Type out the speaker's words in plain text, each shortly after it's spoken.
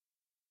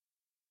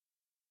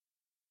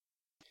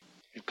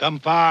You've come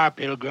far,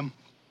 Pilgrim.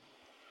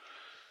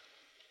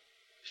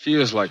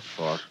 Feels like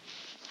far.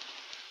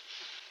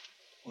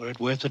 Were it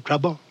worth the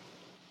trouble?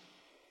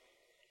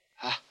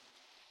 Huh?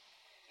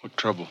 What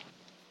trouble?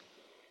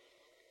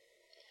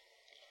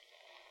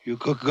 You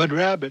cook good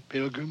rabbit,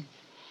 Pilgrim.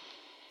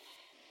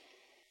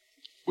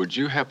 Would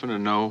you happen to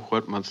know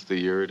what month of the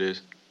year it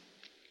is?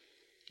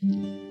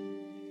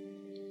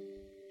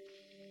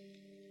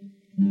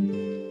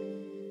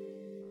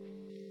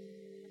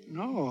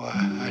 No,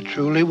 I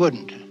truly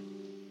wouldn't.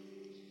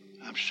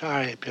 I'm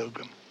sorry,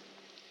 Pilgrim.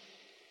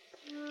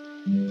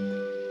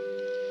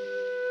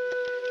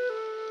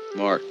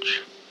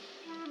 March.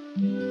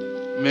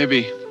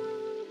 Maybe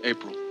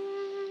April.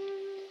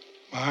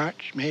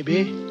 March,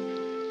 maybe?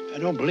 I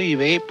don't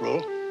believe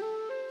April.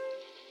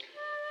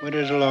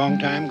 Winter's a long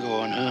time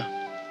going, huh?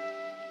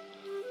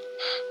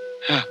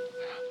 Yeah.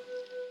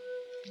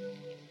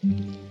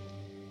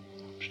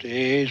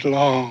 Stays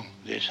long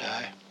this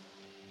high.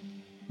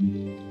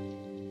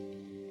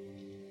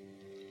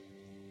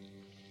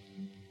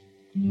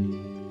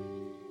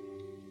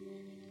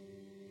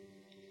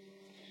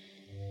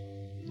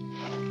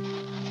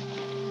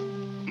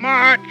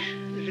 March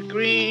is a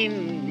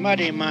green,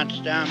 muddy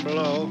month down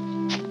below.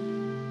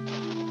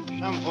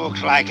 Some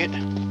folks like it.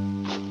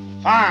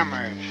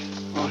 Farmers,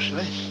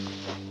 mostly.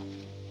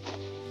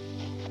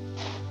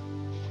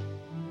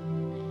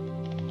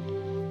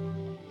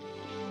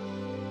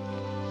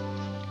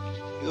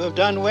 You have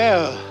done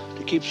well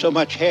to keep so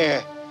much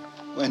hair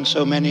when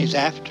so many's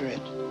after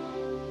it.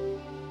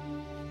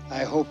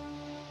 I hope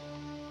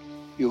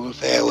you will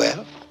fare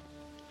well.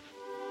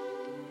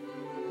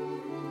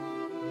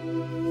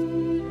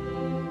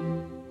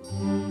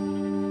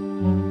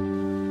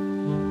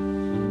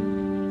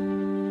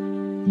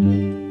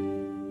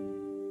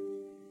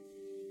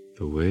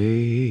 The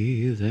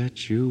way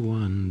that you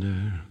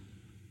wander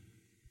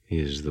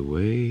is the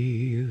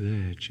way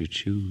that you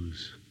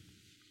choose.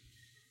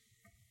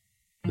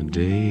 The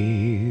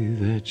day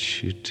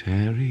that you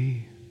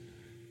tarry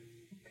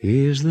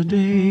is the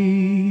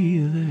day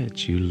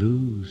that you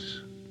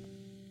lose.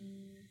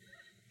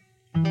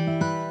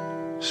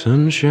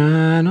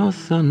 Sunshine or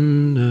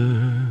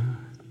thunder,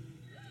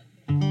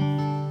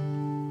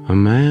 a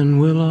man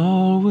will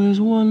always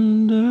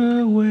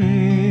wonder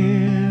where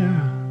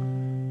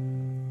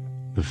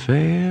the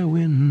fair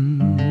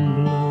wind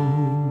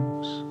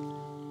blows.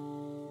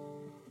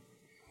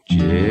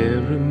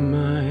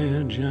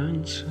 Jeremiah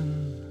Johnson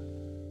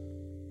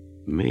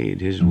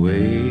made his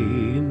way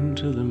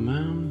into the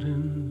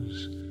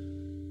mountains.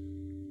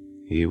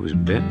 He was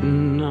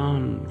betting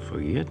on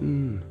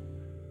forgetting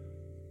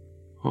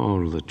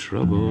all the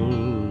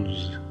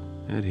troubles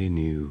that he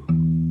knew.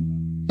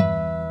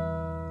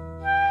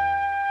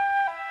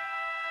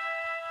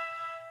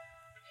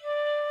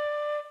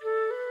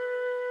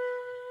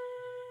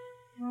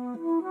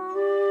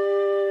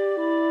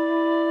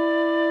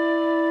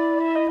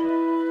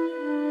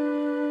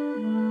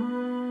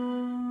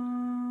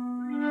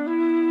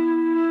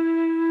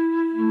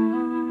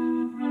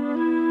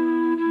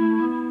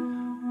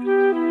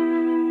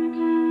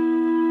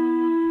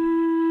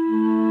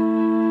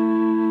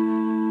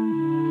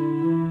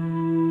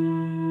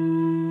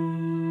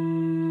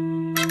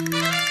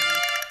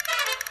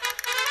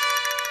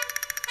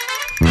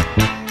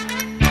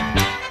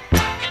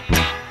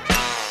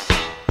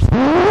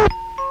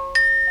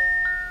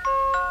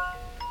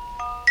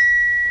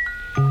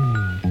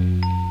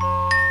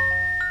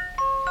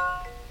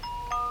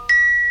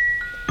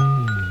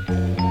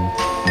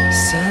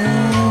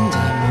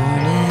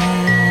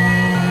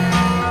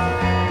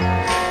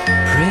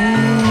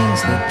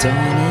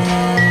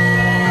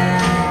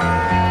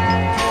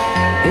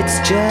 It's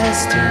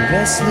just a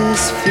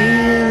restless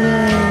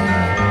feeling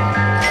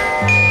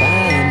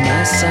by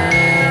my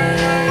side.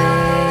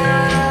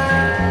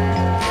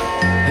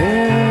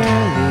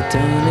 Early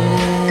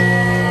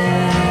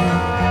dawning,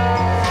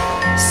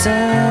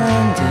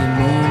 Sunday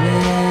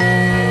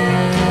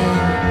morning.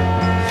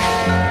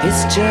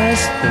 It's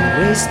just the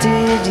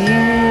wasted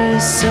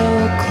years so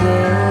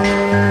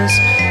close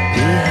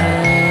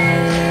behind.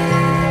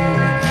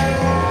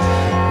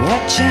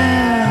 Watch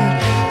out,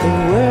 the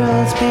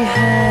world's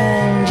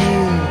behind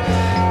you.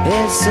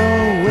 There's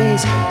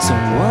always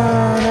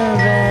someone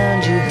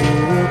around you who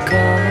will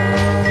call.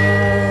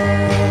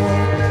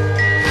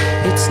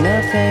 It's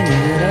nothing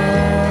at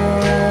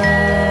all.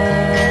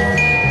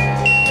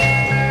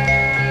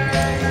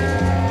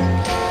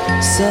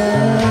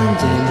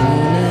 Sunday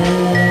morning,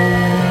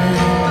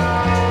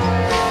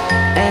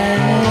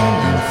 and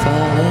I'm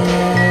falling.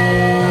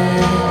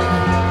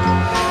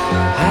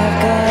 I've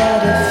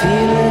got a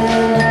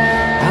feeling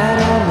I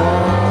don't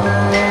want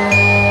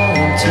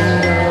to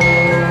know.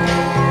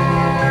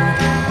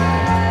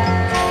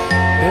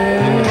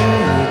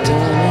 Early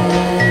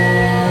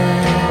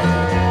dawning,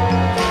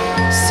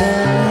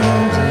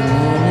 Sunday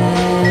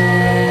morning.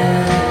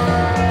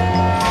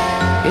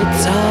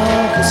 It's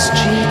all the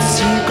streets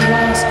you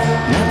crossed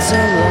not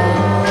so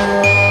long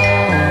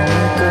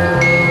ago.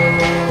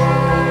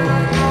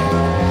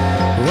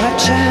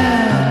 Watch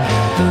out,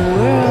 the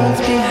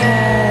world's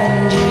behind.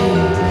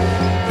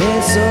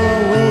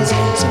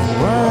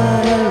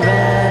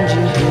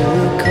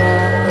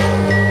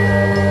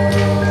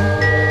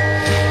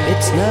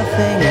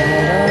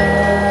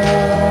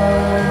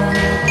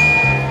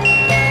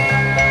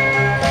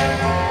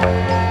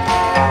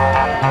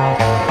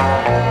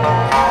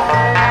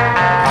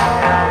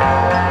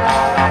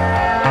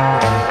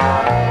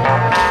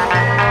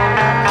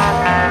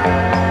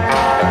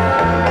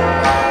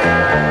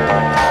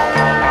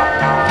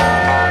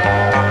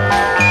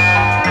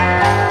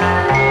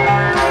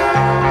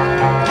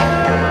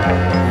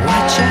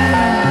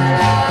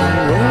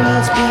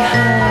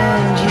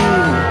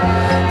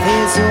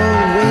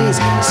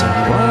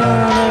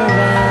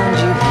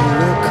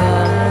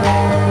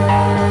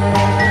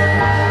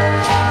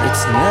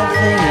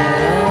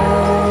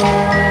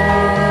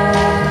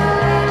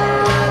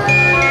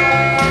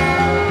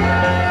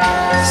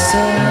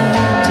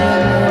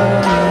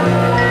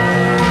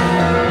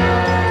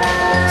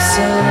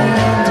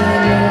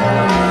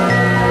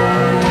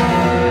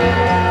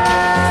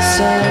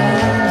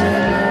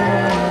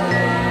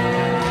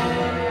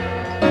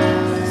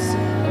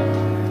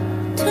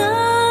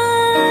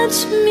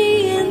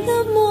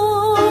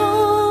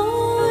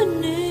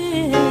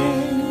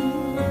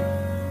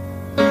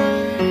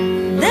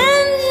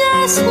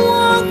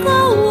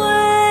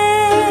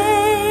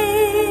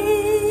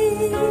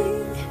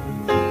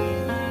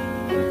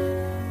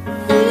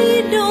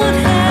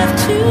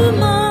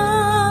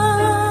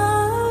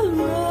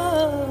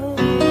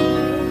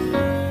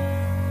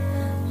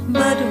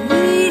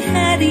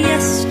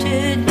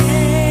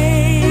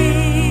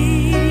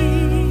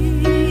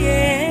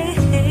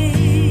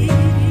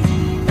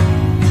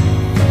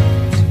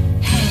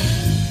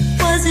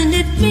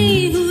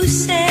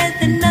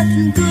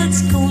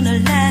 good's gonna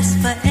last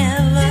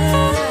forever.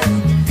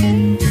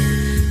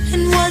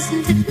 And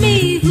wasn't it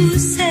me who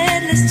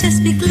said, let's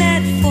just be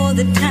glad for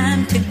the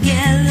time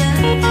together?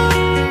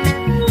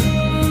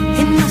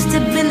 It must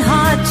have been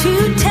hard to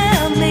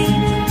tell me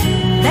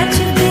that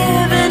you've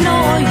given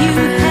all you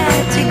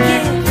had to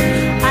give.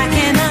 I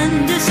can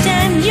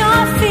understand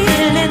you're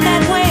feeling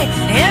that way.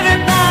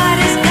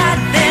 Everybody's got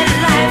their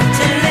life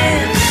to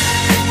live.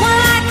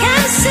 Well, I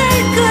can say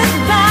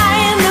goodbye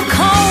in the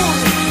cold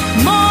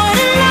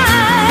morning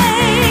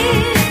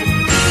light,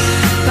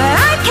 but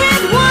I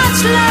can't watch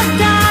love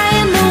die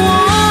in the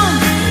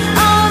warmth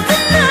of the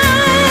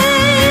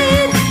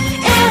night.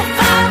 If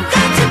I've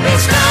got to be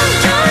strong,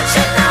 don't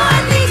you know I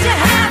need to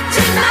have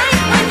tonight?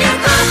 When you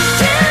go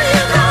till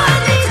you go, I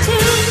need to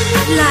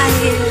lie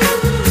here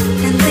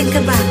and think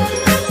about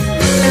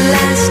the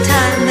last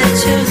time that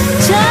you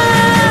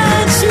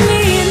touched me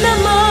in the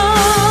morning.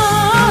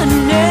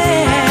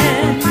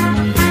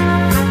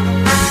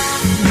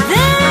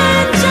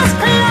 Then just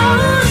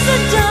close the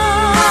door.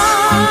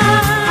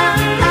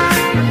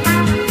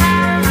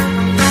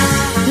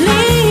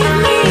 Leave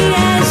me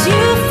as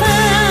you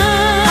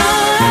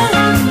found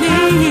me,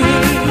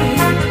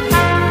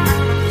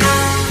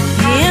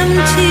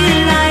 empty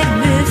like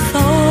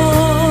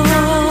before.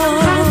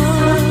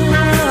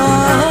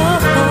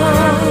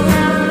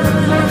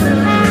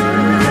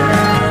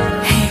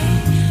 Hey,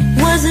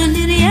 wasn't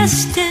it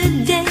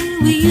yesterday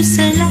we used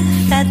to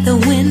laugh at the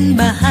wind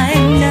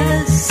behind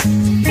us?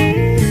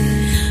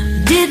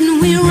 Didn't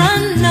we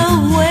run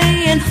away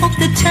and hope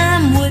the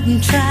time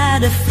wouldn't try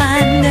to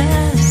find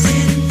us?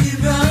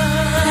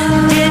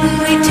 Didn't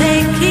we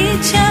take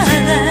each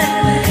other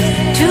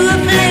to a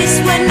place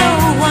where no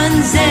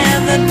one's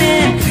ever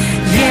been?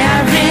 Yeah,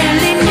 I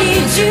really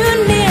need you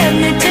near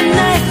me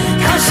tonight,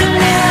 'cause you'll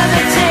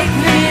never take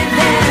me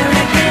there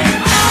again.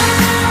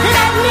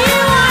 Let me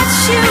watch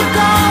you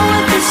go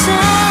with the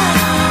sun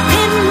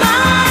in my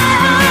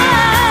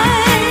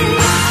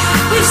eyes.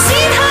 We've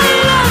seen how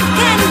love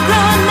can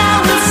grow, now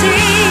we'll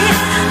see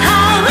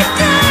how it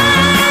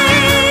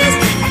dies.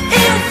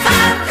 If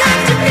I've got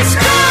to be strong,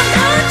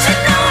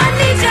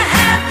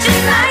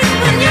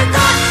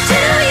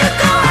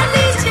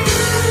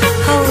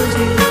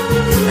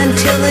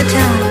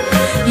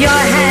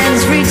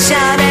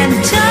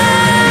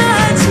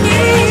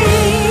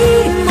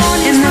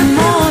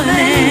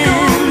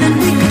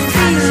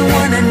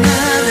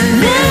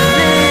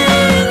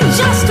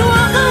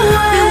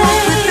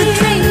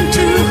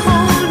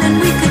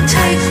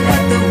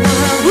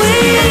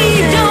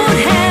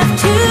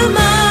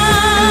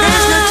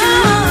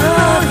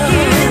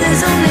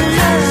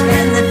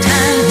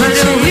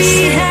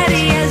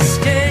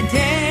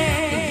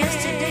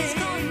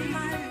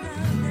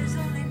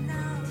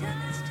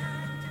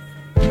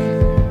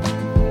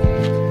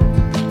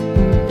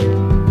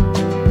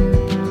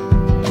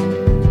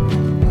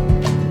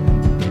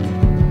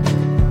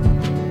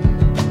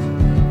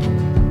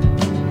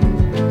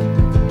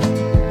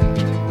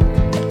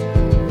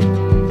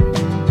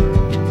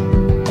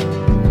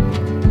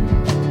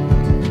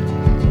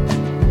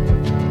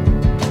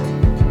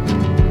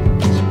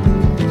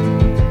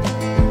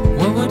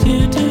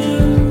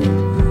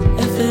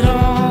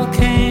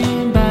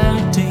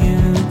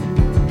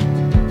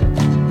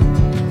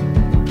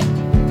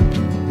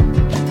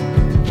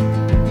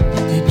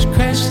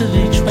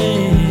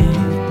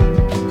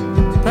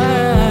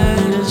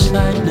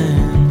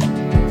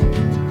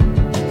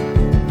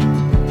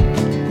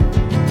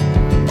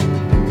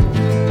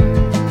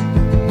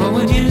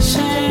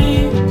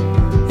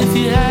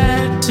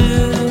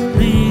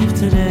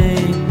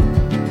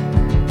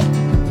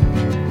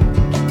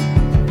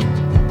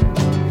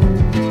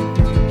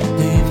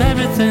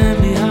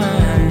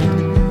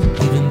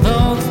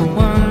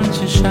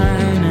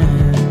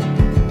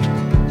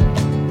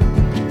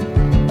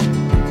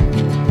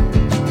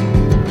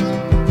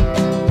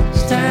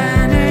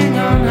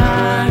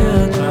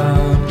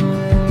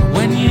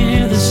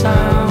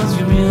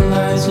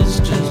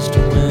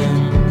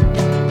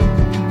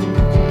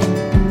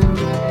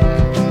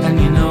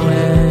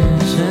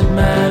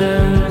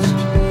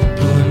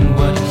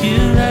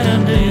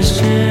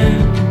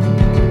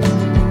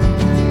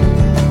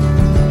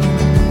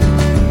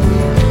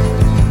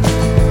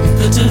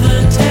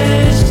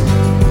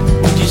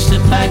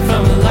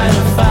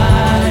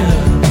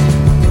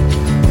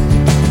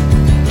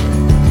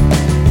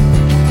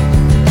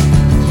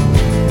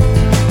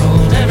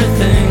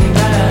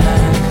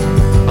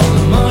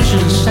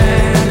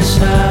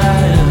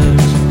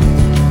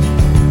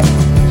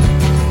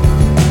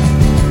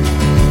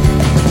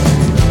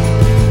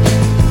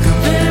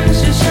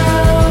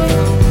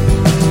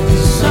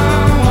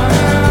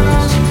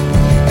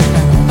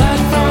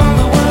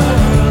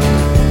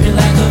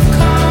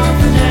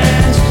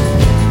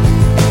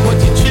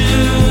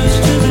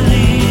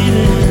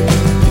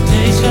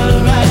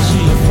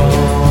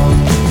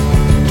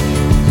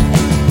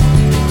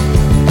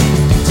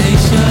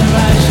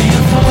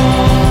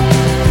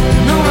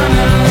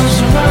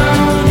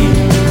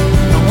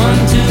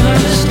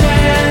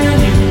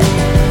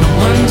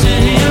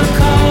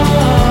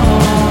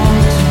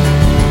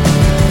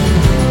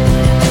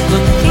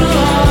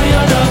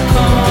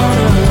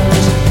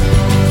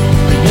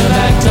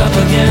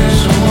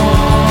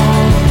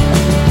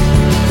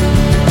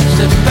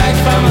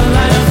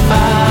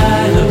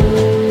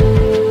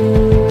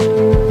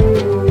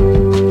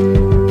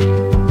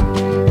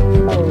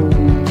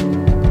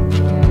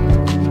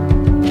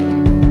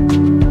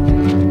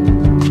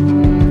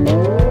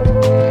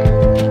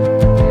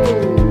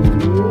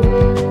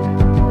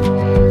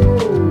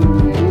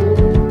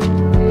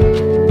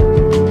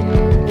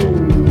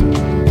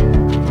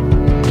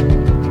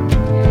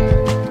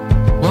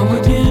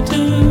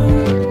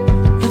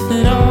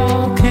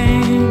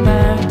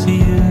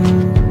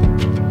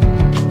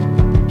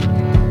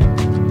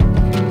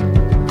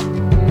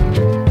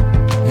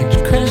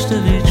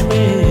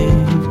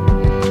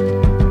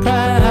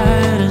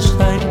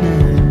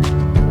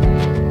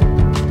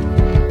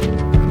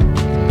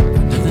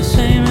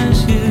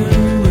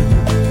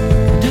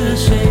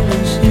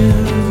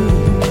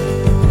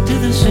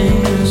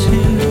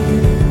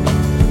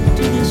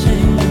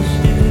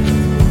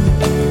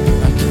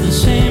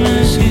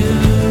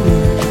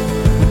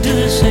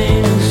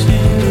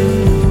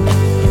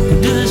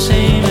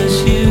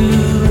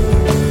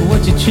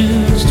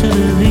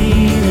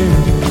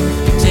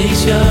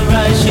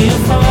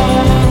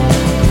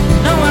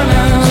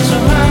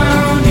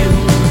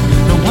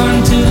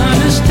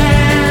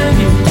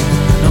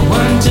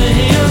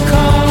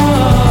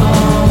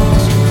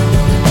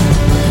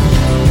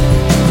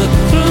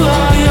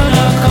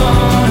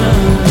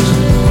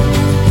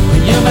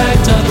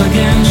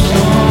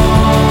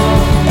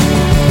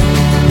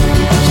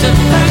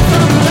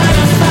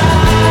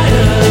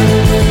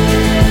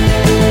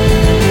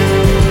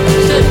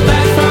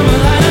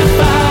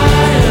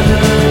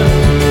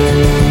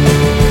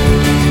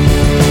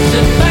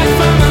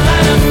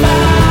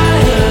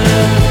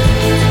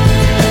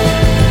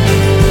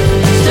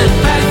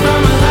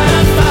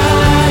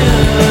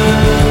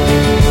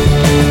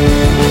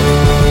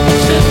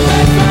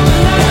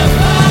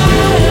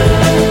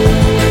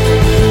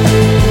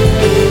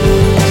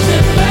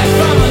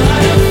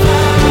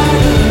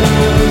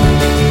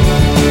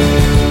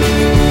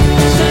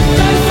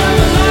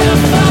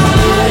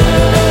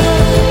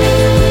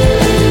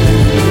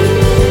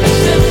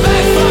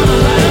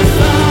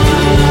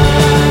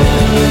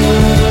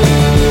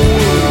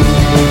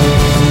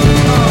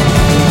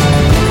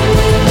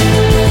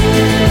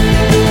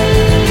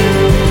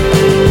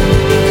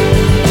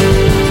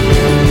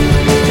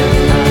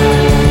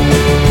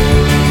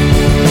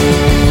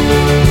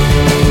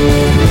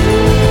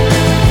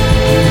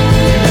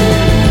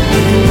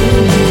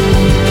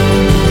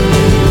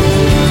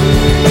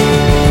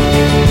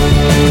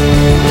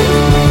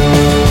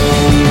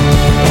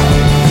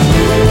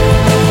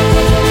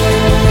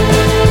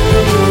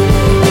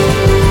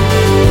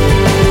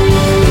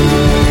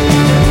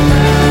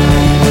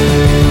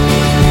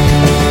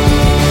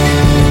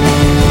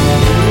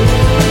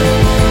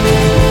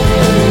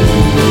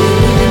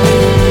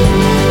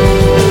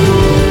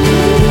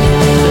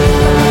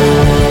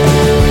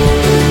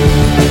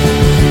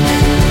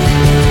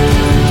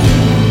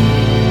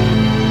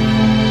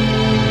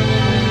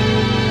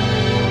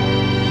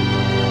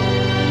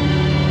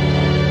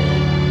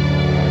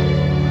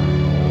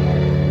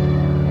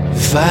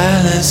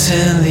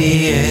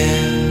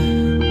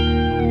 care.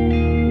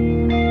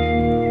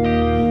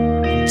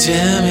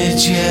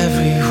 Damage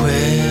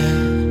everywhere.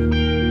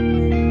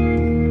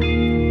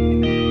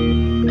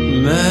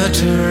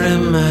 Murder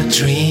in my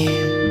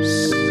dreams.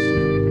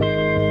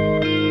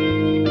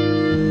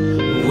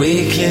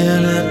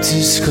 Waking up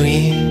to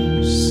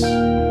screams.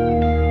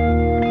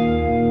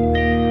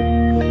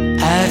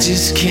 I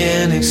just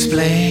can't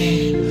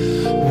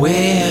explain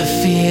way I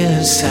feel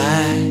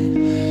inside.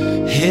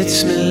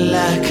 Hits me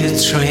like a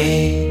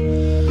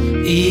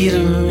train,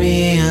 eating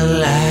me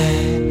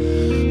alive.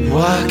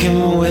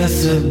 Walking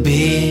with the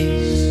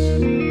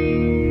beast,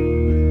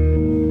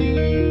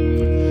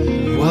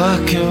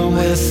 walking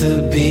with the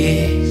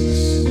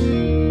beast.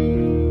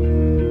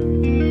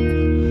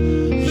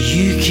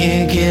 You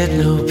can't get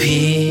no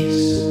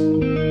peace.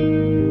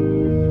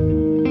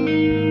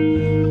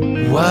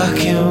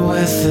 Walking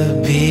with the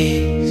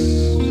beast.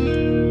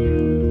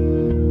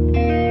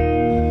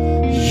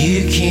 You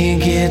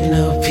can't get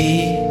no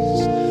peace.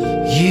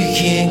 You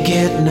can't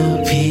get no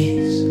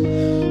peace.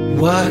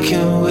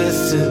 Walking with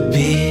the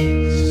beast.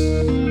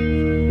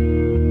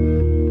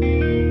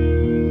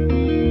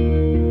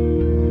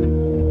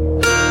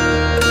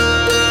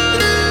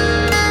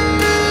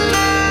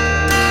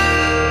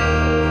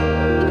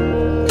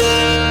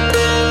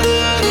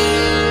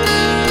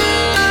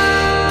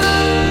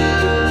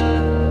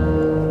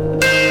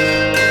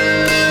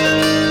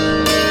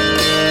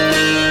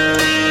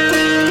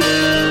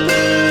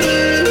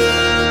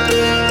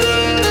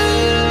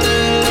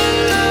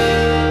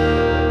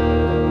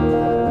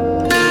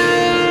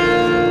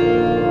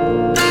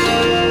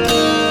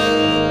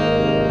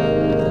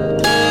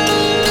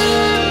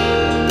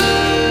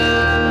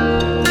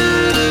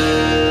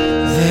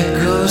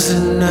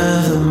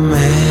 Another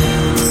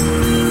man,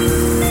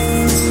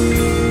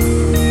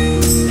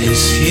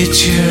 his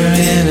future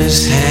in his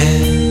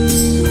hands.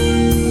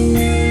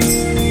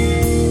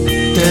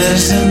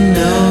 Doesn't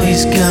know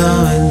he's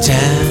going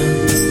down.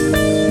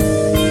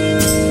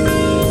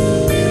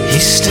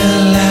 He's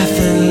still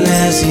laughing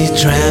as he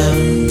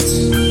drowns.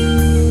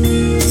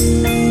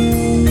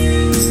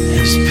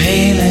 As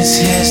pale as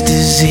his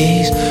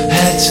disease,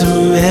 hurts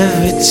him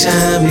every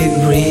time he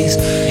breathes.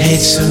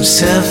 Hates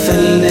himself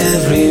and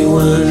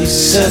everyone. He's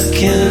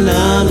sucking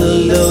on a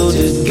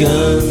loaded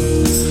gun.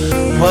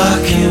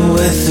 Walking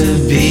with the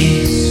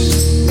beast.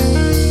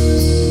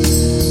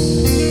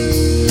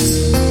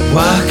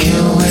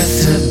 Walking with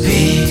the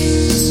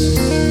beast.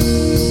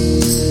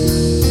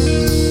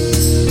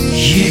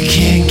 You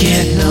can't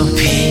get no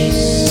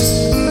peace.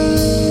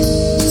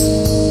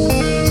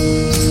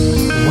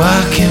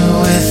 Walking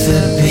with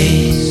the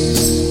beast.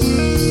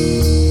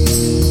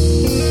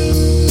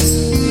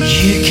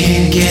 You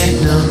can't get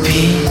no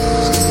peace.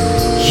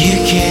 You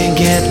can't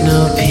get no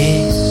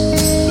peace.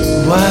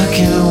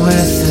 Walking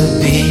with the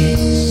beast.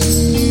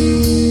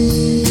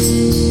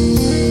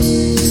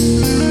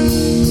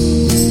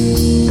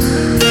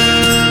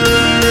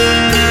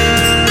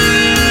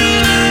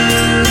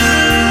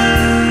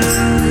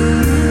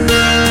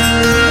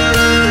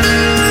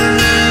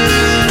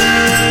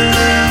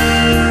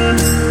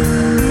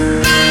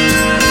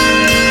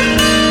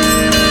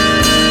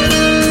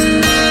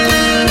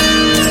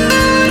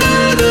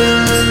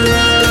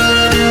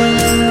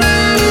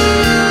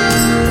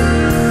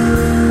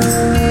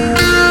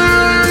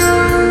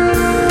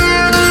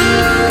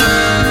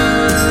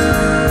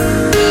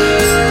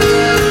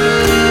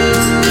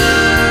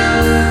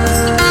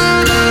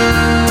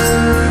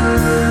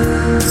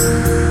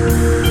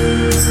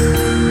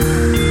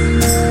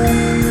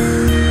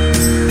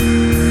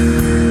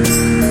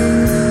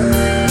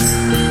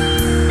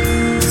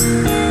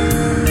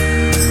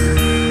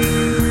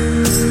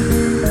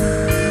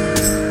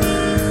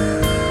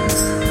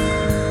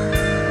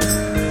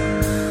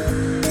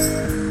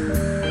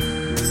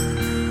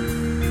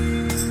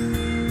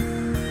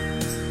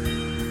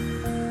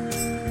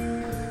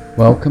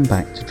 Welcome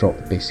back to Drop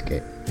the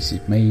Biscuit. This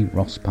is me,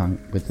 Ross Punk,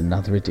 with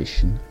another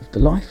edition of The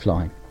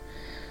Lifeline.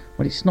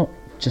 Well, it's not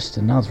just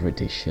another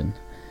edition.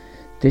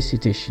 This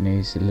edition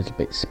is a little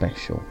bit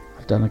special.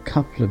 I've done a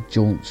couple of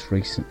jaunts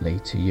recently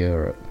to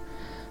Europe,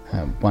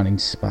 one in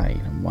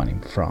Spain and one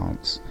in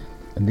France.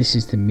 And this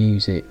is the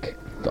music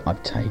that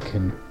I've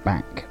taken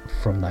back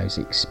from those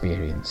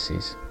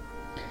experiences.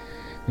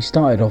 We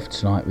started off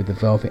tonight with the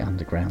Velvet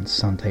Underground,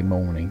 Sunday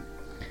Morning.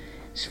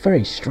 It's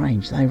very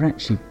strange, they were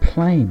actually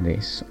playing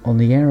this on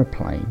the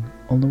aeroplane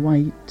on the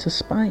way to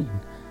Spain.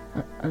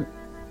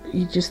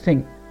 You just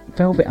think,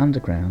 Velvet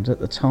Underground at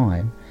the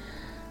time,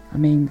 I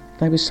mean,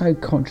 they were so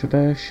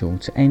controversial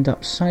to end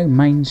up so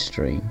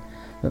mainstream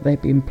that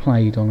they'd been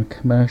played on a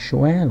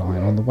commercial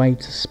airline on the way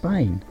to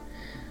Spain.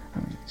 I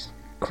mean, it's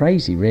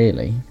crazy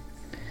really.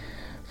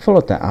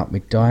 Followed that up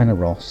with Diana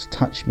Ross,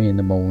 Touch Me in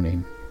the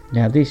Morning.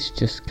 Now this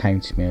just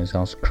came to me as I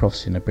was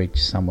crossing a bridge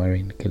somewhere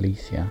in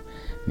Galicia.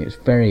 And it was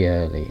very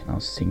early and I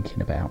was thinking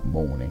about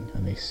morning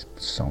and this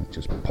song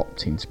just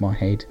popped into my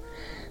head,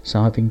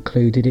 so I've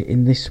included it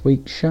in this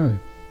week's show.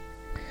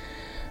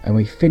 And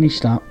we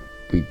finished up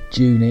with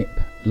Junip,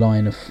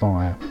 Line of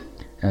Fire,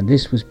 and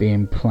this was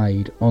being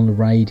played on the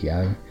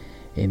radio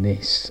in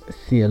this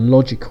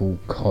theological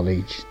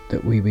college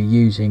that we were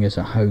using as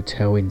a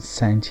hotel in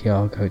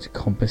Santiago de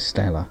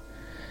Compostela.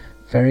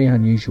 Very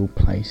unusual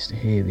place to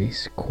hear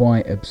this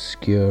quite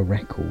obscure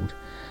record.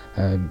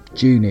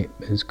 Junip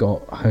has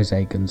got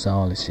Jose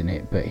Gonzalez in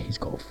it, but he's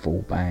got a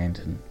full band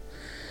and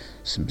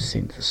some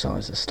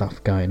synthesizer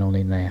stuff going on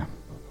in there.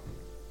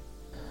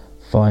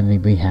 Finally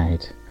we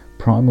had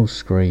Primal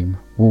Scream,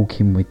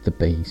 Walking with the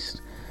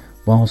Beast.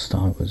 Whilst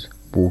I was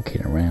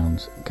walking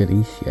around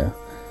Galicia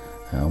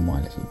on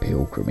my little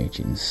pilgrimage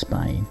in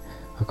Spain,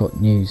 I got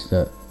news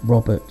that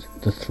Robert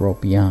the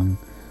Throb Young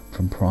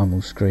from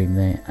Primal Scream,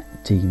 their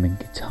demon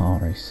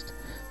guitarist,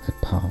 had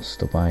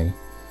passed away.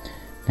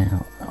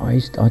 Now,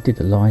 I did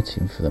the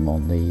lighting for them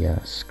on the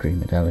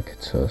Screamadelica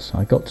tour, so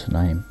I got to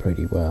know him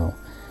pretty well,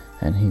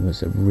 and he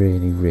was a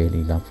really,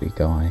 really lovely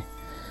guy.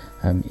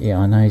 Yeah,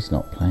 I know he's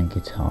not playing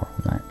guitar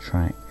on that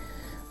track,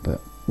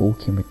 but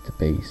Walking with the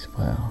Beast,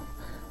 well,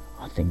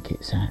 I think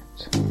it's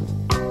apt.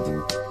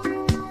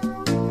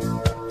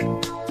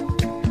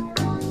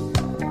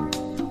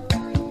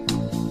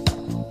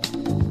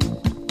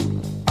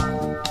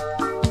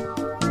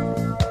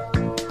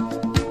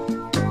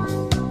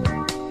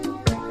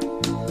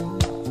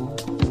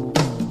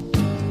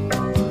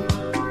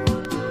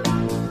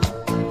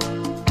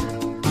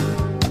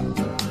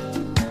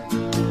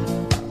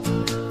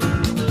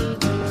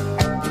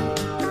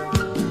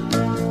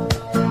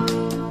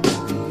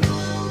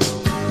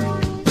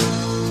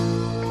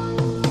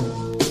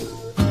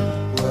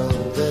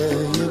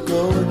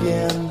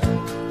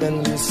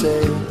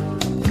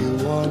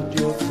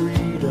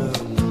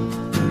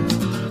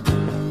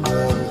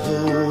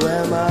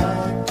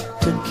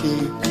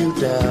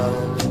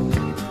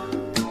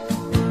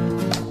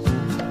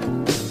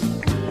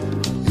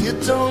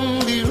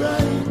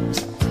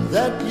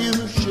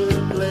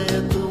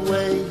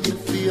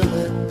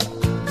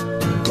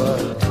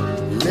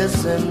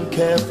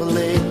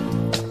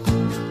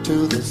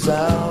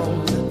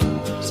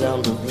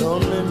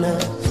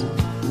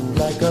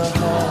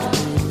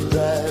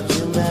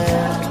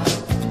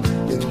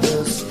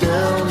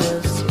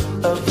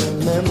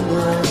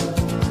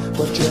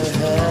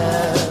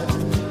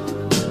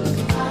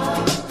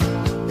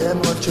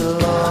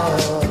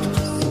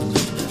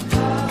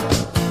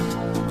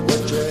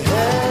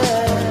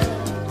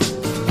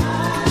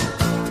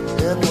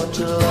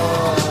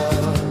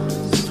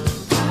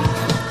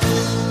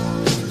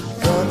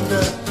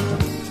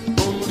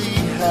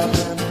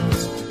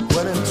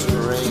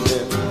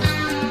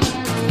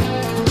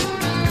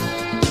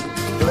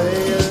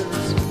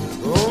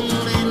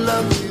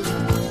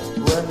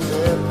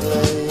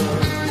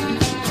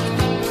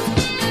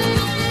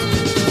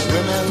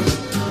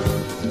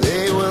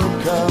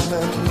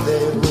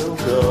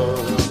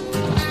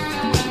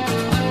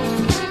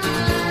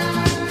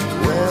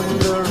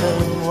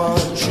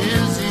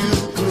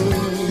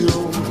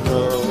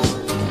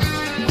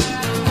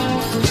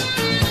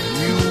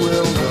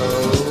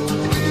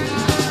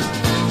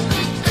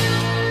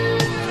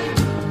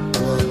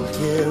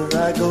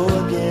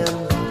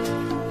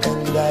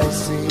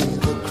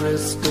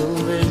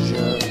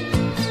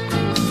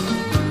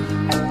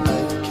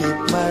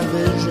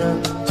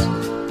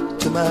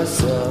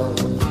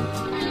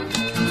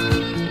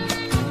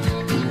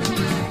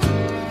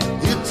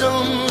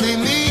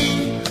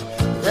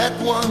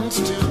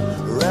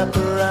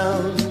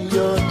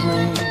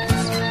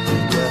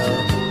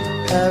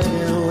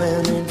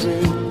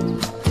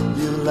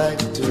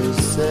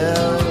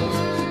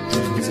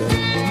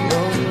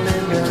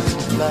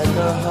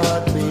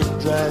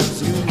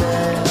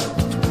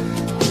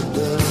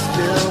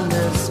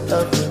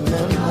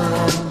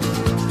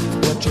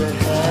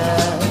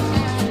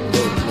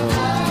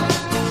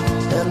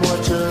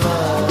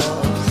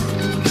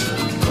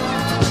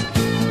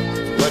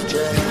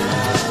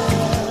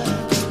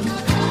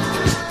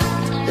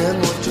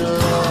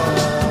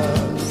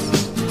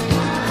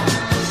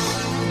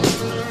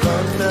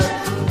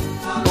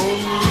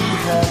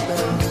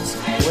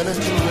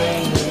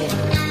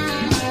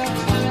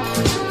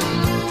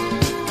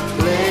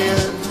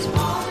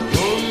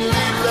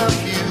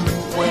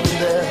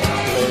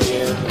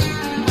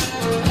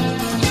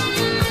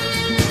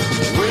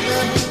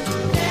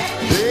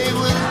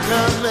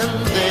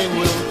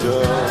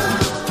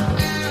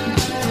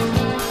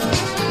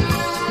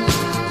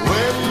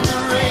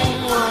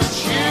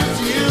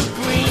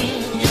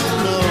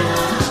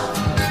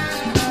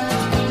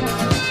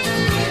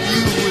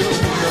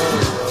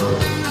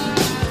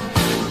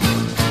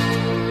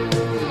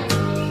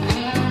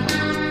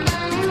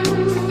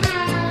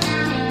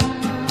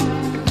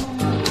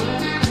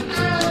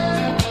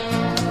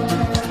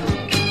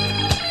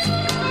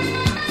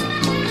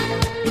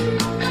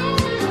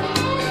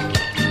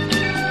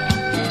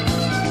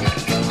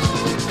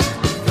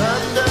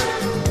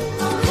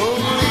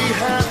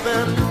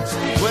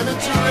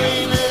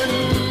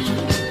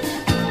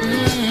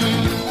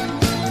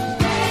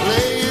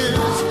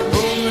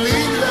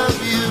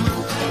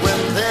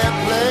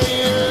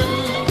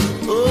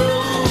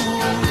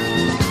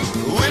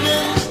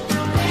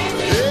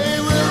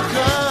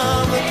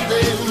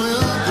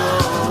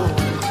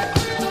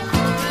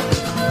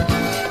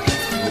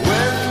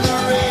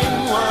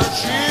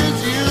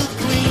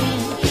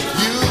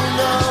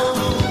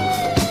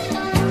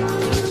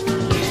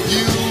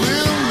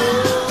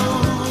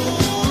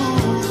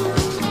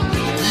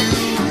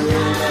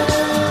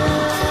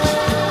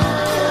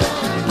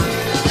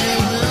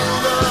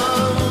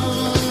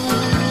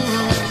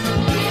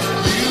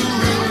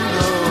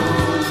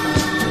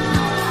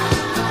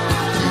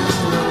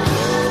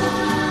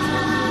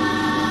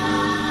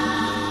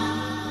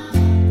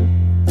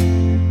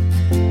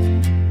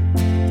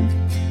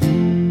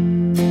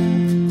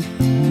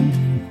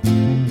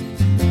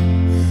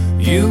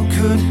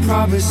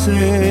 probably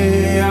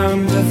say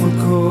I'm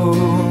difficult.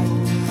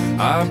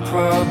 I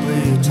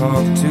probably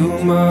talk too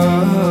much.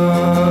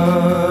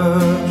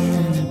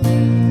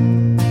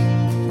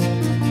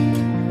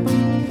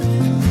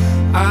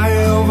 I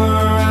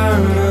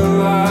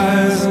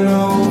overanalyze and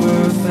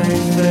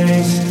overthink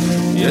things.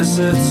 Yes,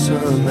 it's a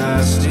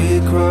nasty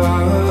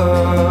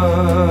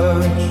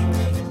crutch.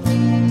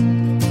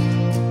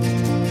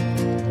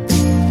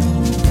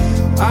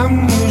 I'm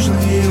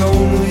usually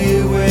only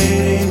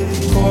waiting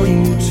for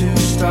you to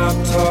stop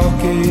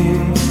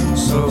talking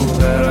so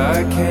that I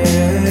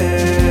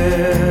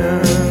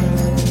can.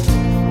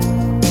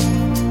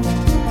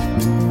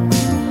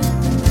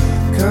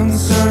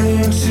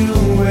 Concerning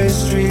two-way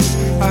streets,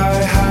 I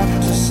have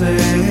to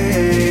say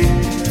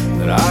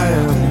that I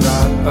am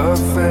not a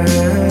fan.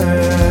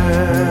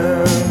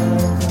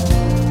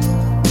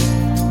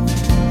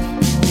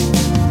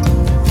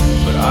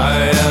 But I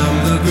am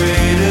the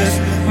greatest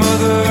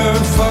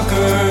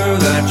motherfucker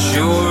that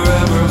you're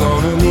ever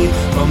gonna meet.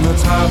 From the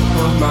top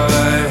of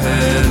my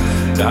head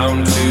down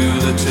to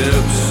the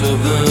tips of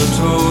the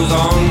toes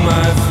on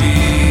my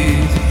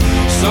feet.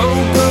 So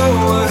go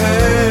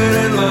ahead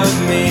and love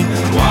me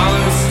while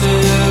it's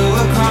still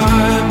a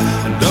crime.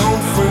 And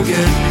don't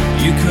forget,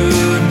 you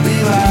could be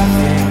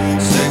laughing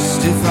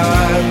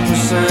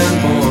 65%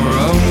 more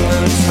of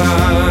the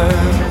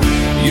time.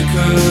 You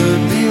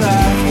could be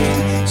laughing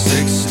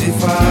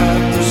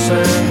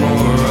 65%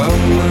 more of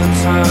the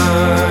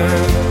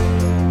time.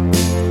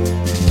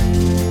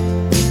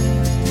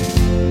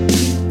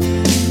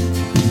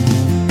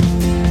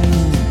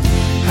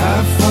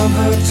 Half of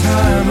the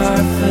time I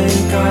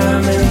think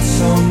I'm in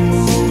some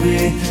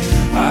movie.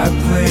 I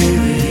play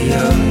the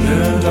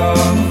underdog,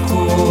 of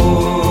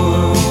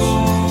course.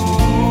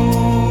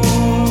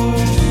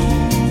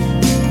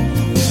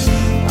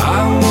 I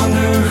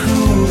wonder who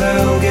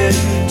they'll get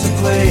to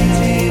play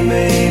me.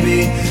 Maybe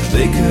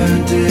they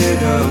could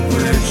dig up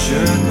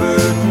Richard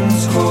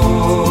Burton's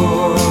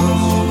corpse.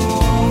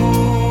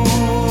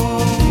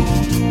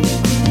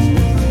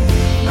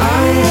 I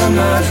am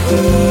not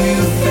who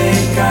you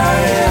think I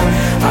am.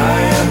 I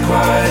am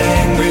quite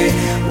angry,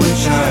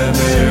 which I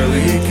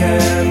barely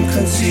can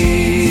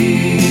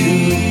conceive.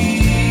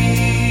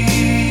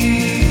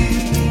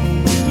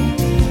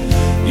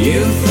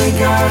 You think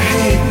I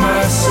hate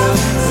myself,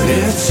 but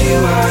it's you I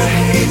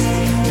hate,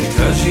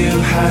 because you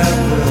have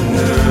the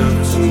nerve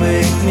to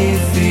make me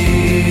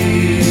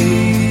feel.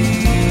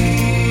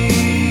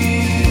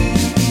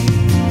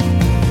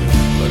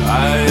 But I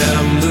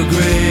am the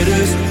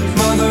greatest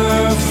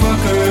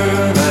motherfucker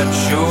that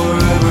you're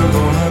ever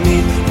gonna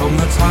meet. From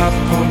the top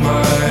of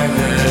my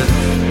head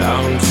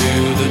down to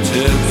the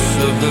tips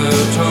of the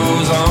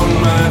toes on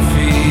my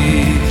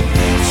feet.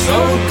 So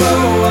go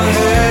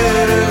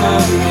ahead and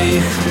love me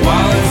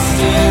while it's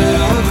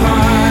still a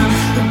crime.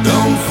 But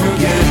don't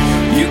forget,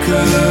 you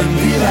could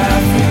be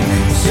laughing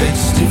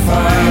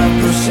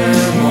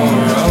 65%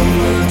 more of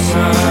the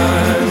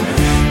time.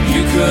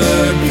 You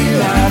could be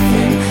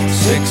laughing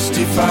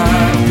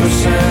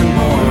 65%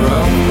 more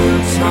of the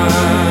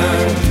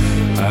time.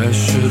 I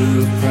should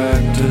have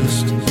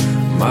practiced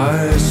my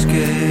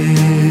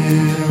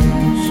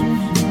skills.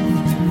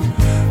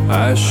 I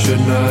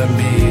should not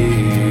be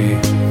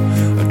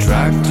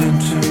attracted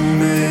to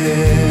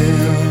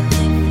males.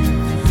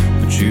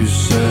 But you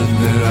said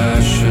that I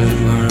should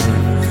learn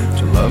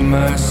to love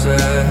myself.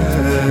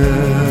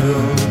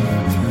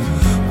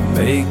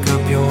 Make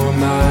up your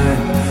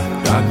mind,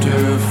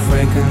 Dr.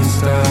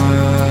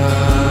 Frankenstein.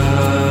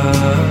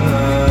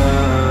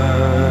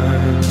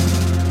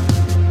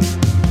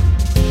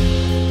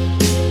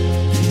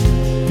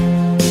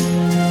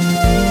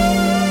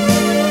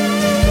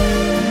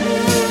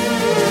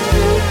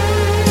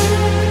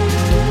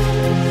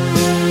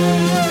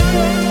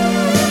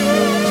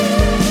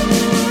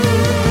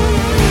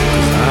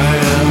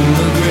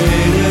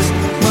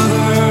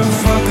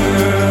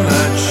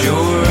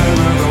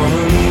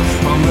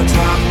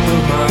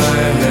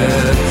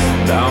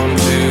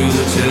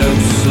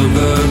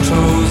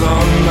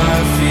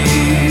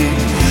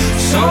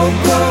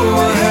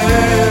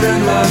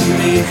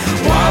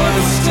 While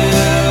it's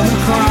still a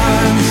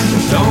crime,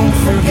 don't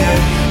forget,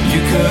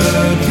 you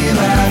could be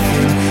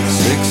laughing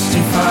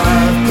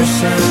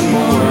 65%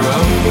 more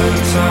of the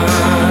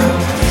time.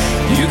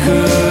 You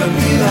could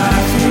be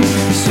laughing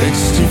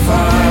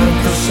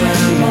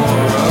 65%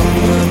 more of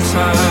the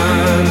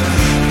time.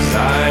 'Cause I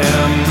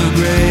am the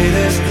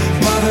greatest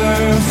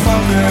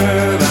motherfucker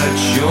that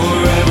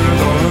you're ever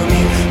gonna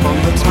meet. From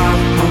the top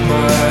of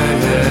my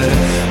head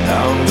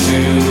down to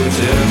the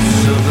tips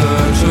of the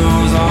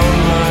toes on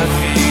my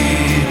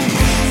feet.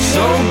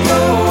 So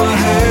go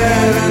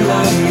ahead and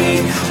love me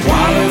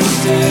while it's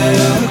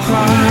still a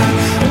crime.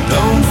 And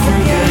don't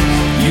forget,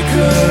 you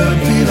could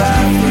be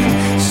laughing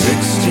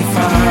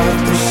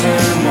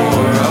 65%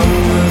 more of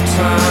the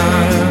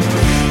time.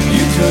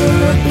 You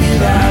could be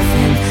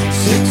laughing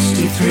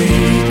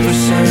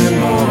 63%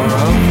 more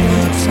of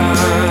the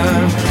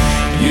time.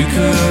 You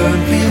could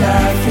be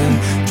laughing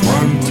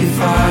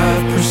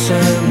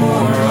 25%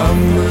 more of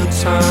the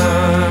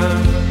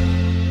time.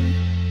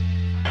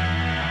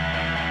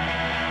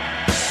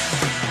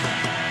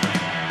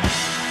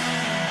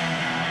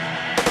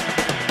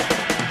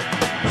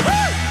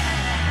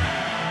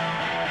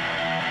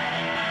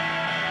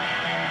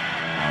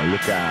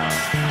 it down.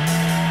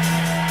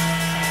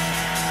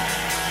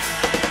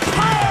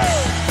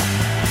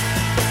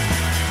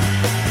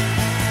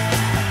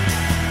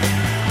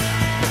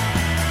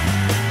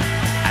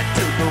 I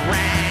took a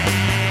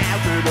ride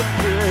with the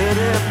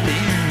pretty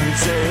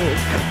music.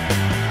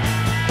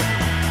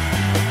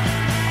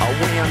 I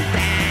went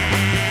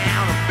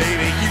down,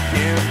 baby, you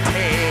can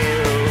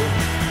tell.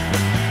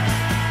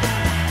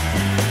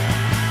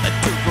 I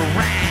took a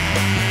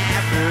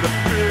ride with the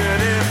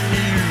pretty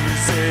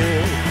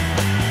music.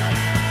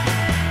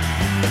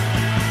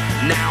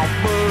 Now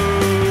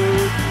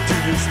move to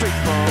you straight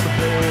from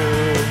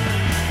hell.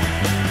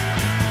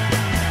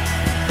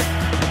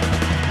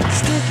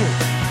 Stick it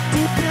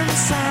deep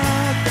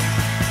inside.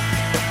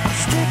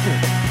 Stick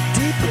it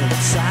deep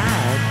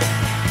inside.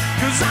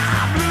 'Cause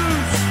I'm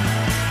loose.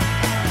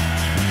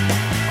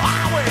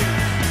 Always.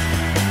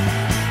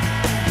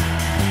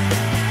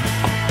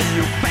 I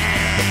feel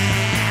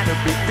bad to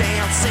be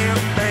dancing,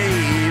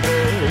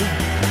 baby.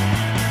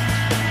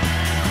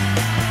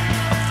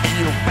 I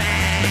feel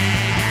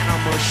bad,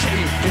 I'm a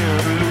shaking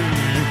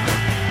leaf.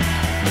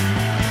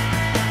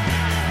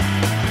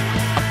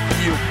 I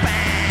feel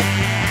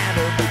bad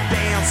to be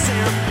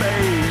dancing,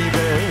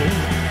 baby.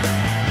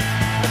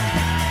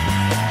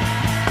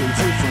 'Cause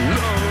it's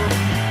love,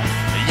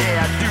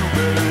 yeah, I do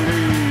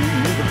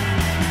believe.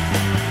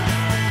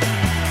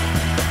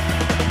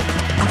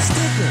 I'm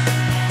sticking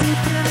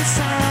deep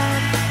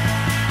inside.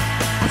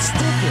 I'm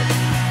sticking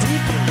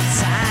deep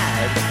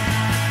inside.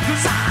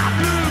 'Cause I'm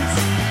loose.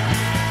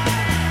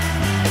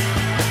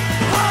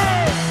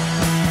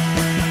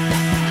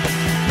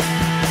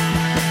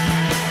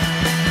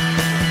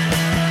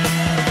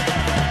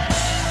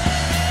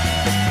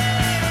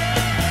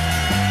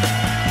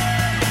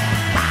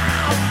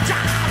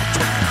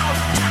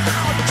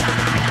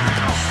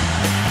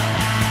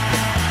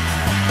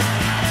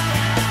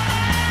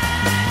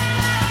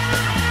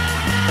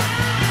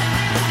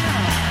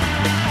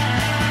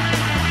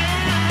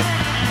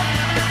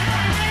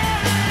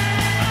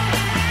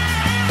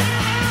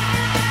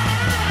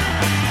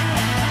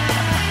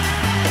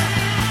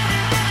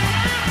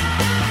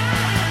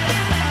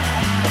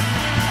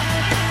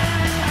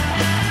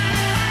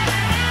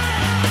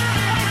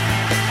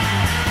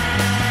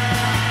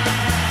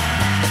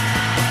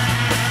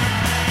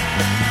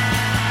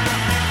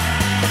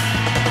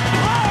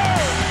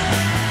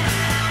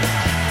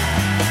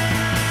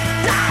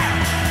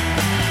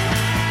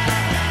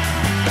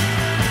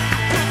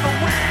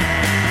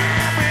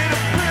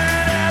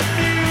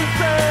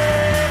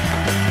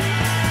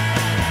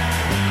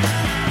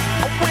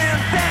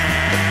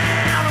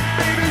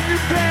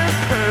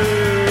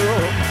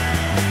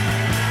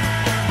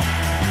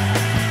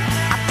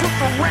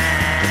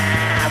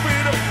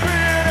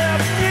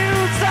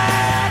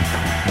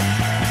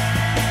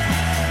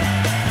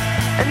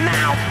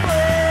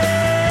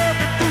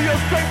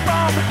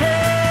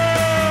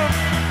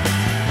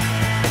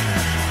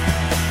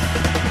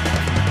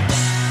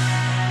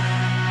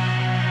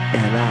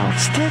 And I'll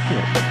stick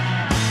it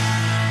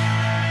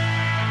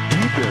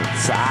deep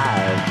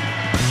inside.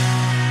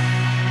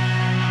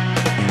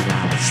 And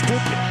I'll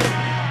stick it.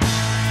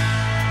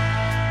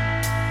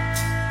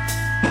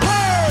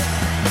 Hey!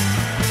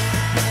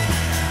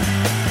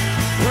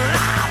 When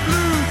I'm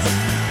loose.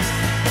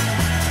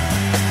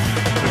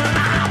 When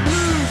I'm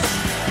loose.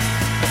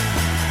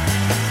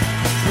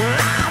 When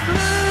I'm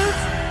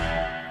loose.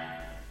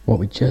 What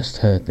we just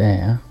heard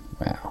there,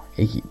 well,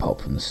 Iggy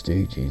Pop from the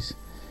Stooges,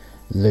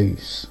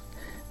 Loose.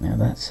 Now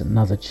that's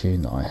another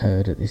tune that I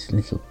heard at this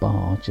little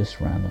bar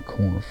just round the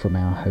corner from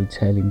our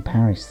hotel in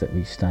Paris that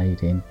we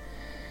stayed in.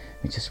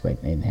 We just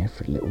went in there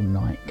for a little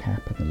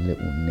nightcap and a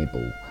little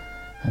nibble,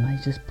 and they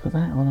just put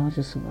that on. I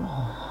just thought,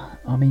 oh,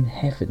 I'm in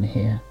heaven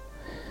here.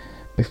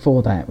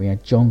 Before that we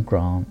had John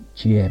Grant,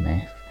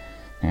 GMF.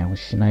 Now with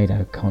Sinead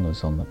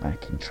O'Connor's on the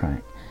backing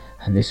track,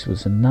 and this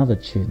was another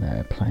tune they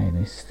were playing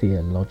this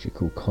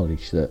theological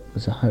college that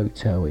was a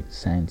hotel in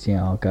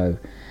Santiago.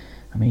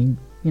 I mean,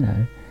 you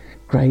know,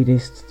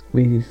 greatest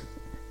with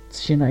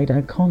Sinead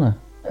O'Connor.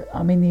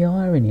 I mean, the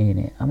irony in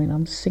it. I mean,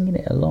 I'm singing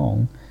it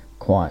along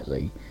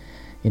quietly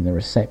in the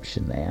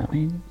reception there. I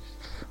mean,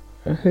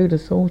 who'd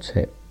have thought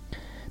it?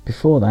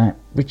 Before that,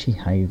 Richie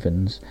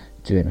Havens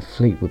doing a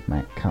Fleetwood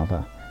Mac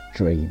cover,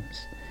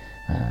 Dreams.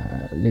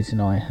 Liz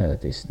and I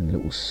heard this in a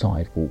little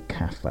sidewalk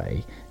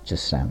cafe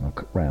just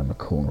round the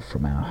corner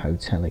from our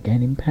hotel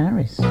again in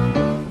Paris.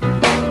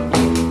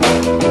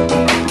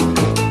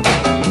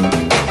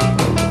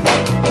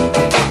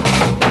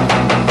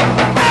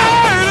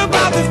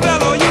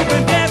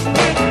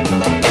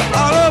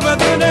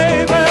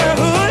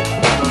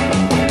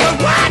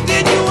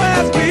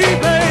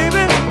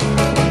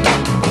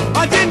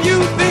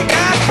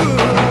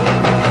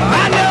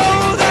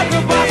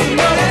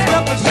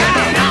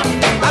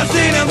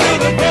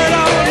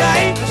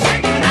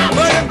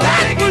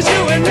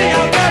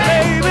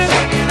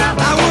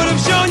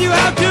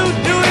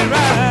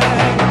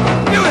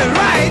 Do it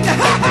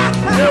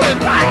right.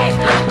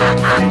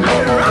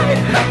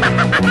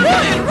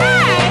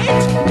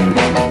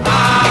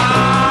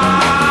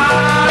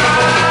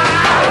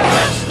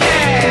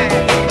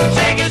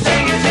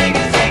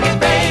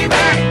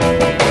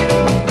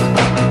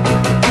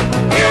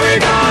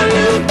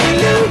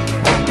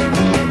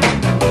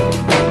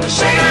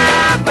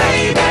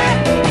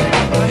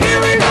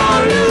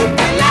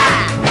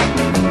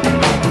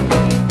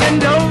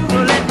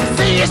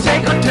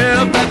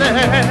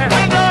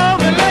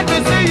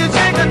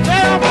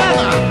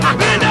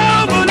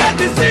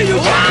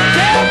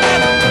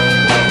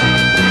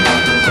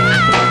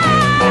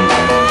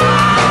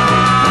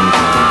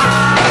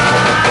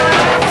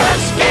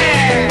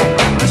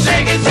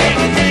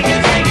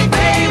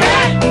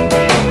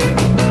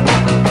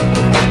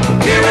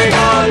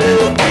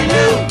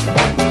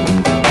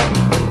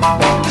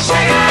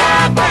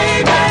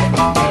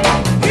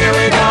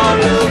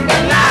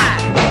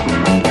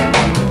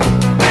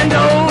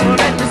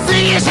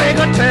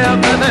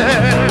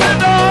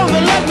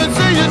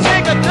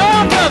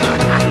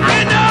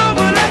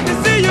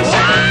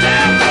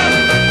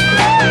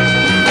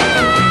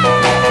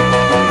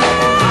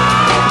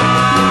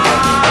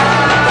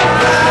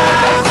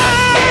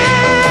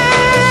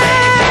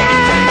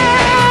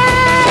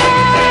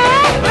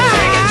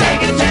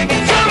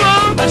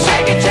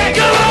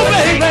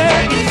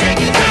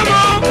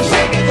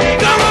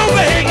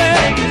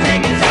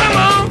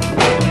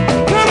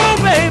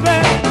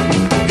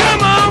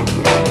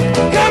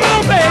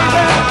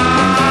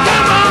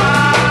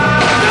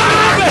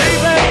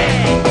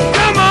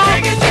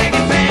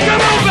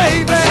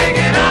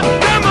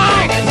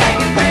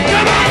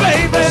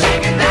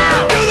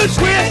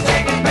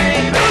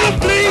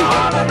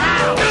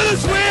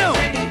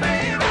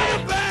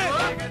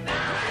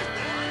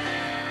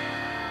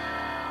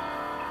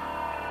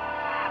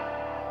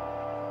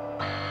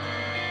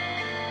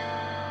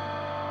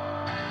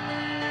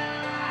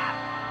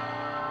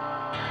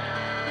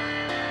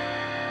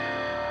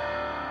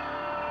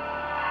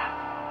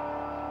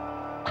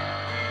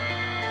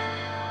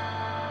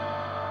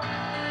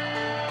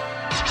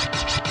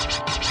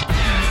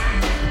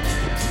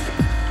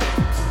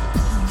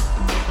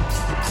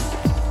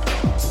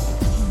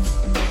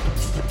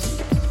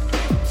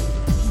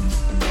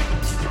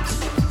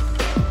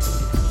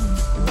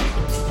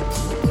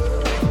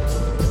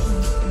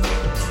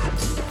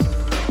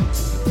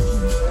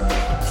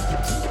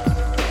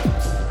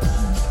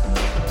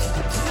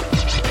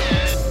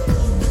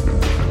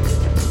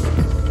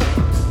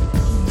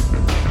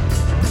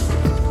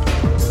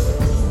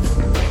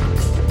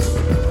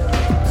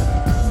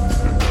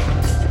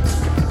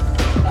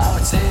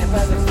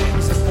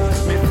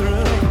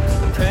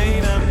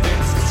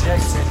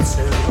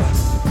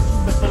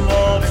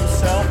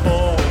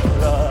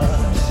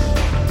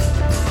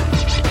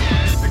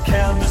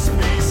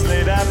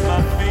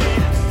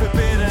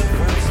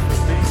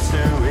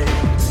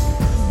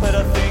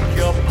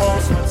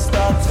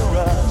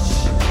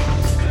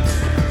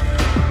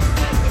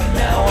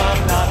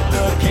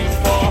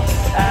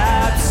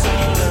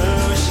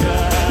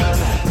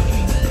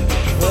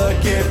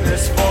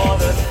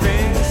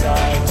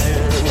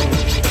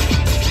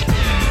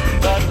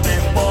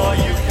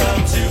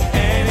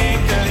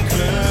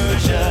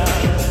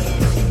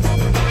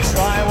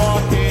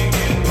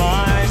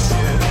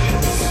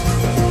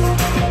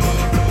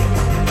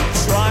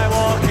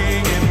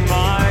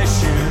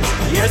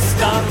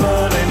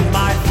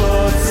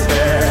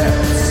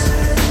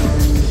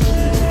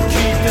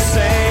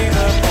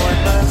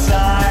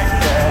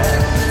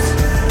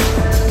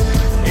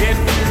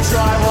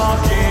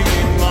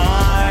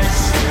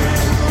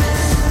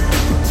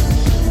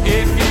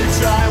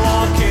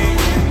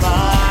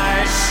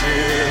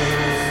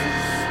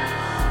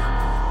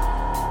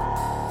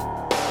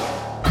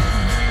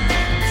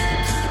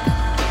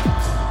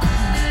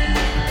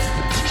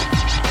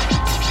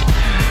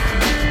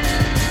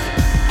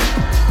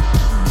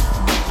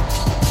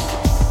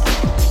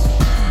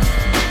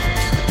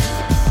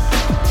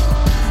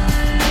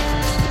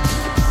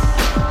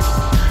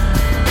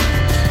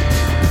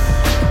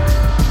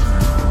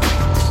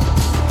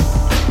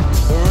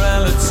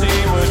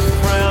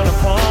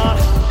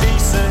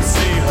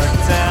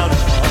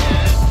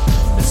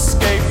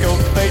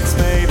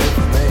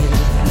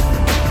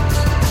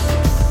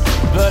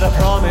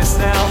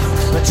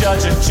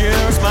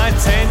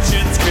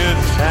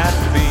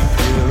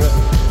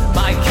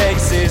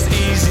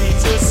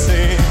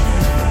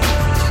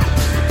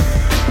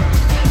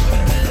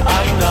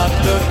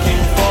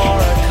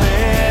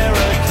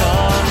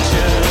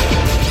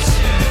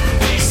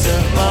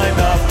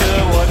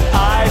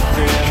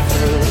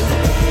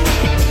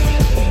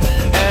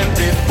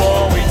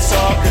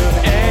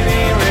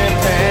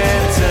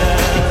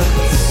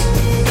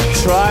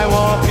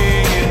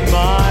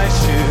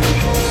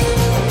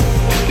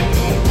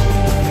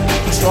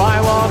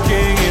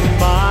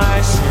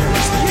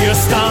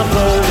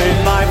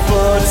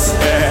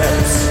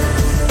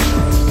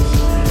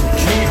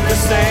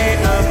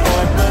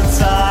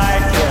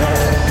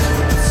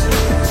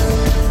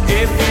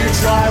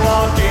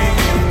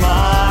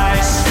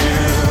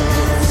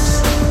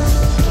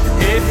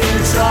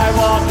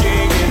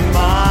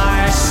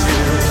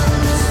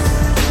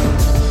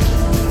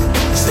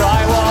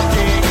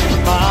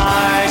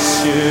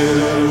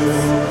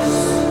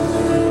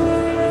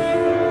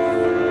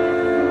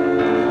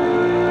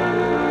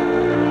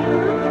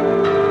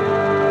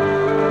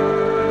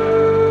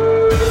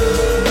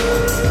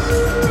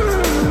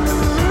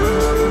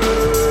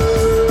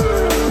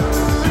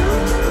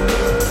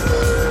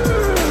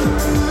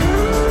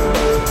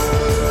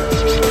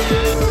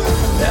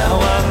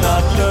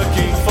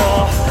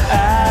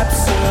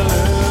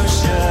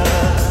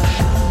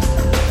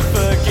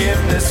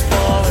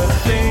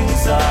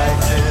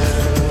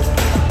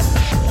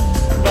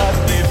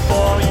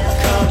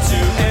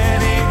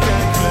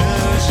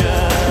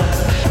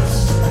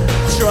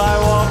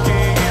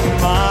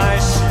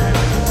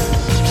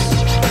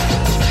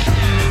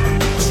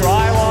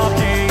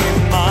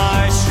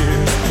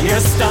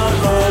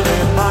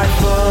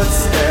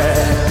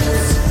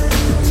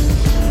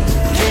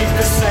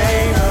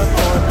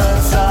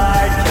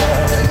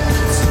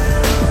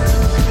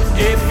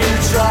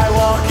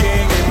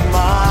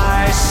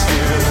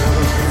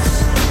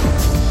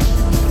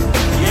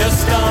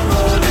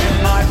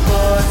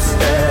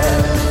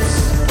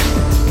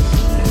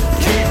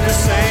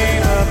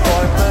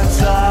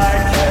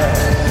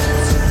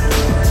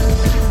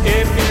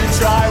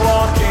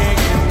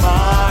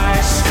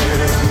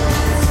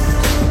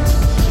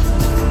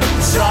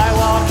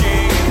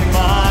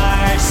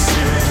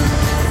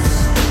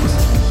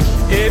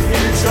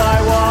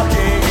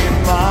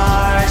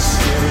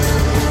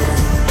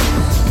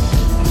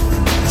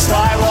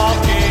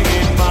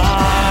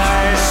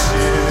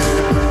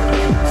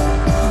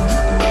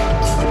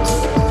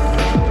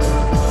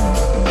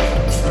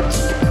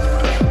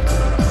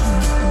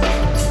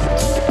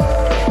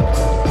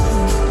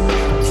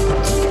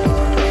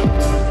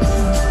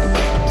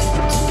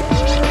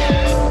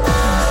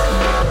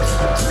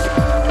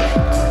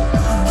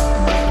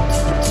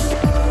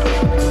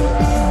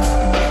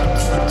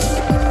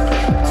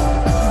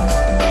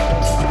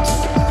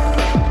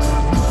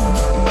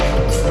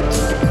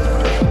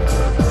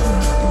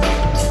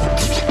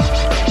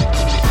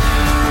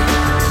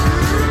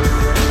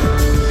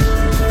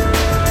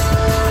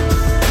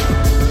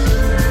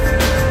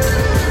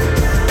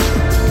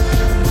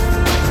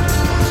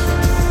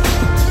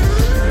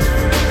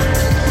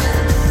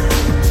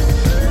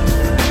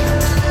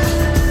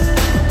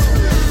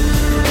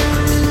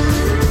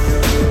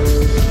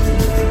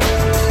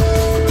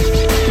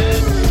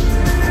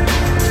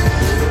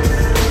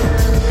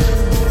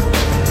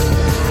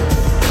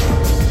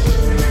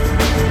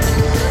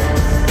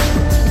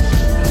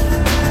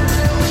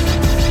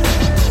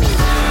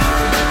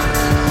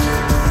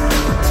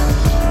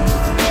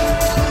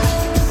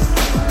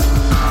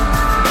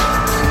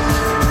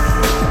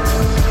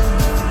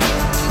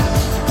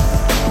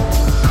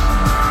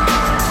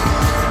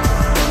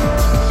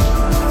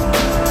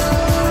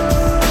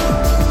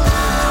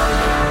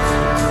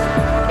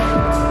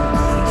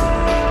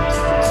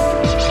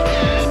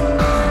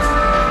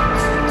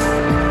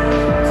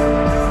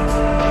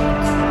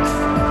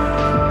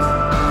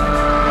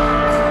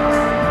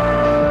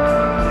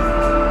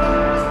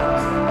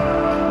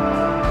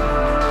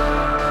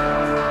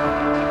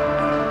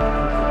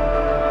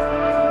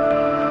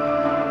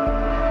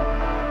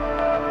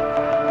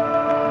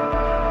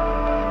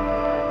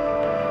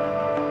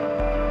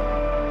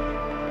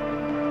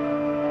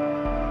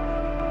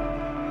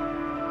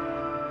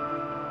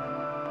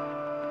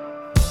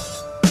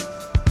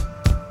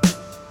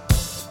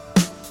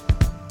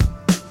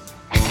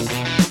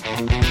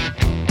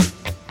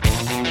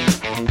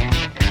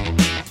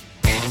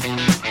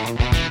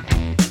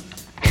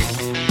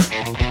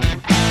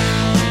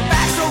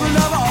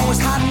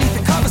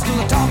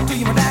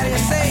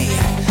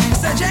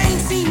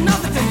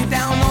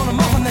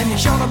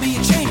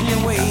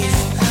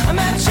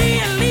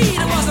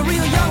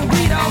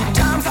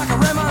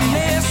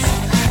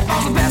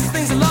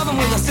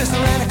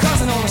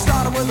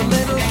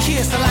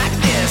 kiss like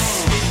this.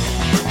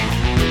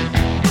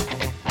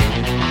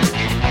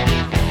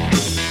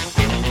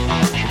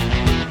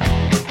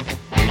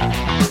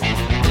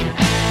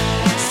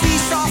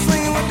 Seesaw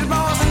swinging with the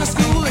balls in the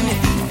school and your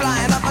feet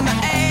flying up in the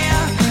air.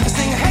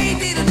 Sing hey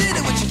diddle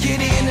diddle with your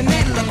kitty in the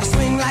middle of the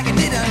swing like it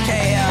didn't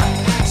care.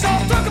 So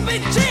I took a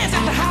big chance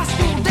at the high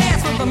school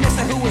dance with a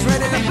mister who was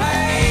ready to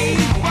play.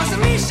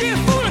 Wasn't me, she a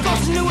fool, of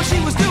course she knew what she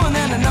was doing.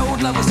 Then I know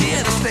love was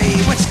here to stay.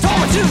 When she told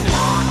me to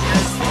walk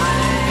this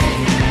way,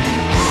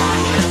 walk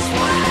this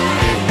way,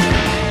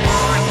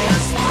 walk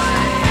this way,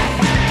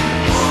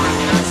 walk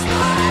this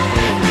way,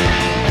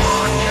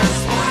 walk this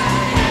way,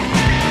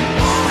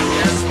 walk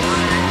this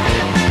way,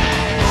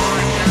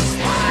 walk this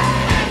way,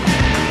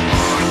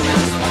 walk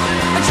this way.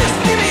 Just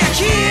give me a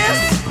kiss.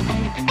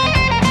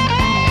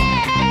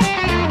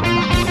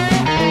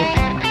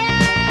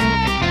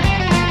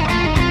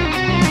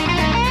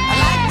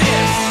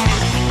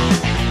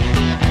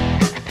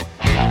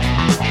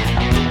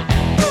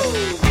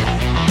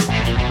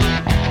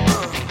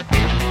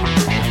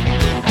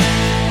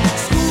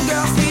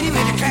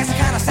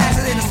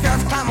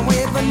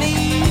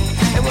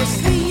 It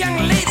was 3 young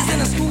ladies in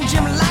a school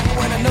gym locker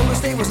when I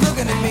noticed they was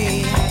looking at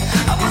me.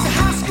 I was a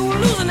high school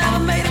loser, never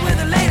made it with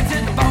a lady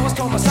till the boss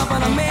told me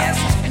something I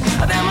missed.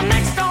 Then my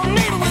next door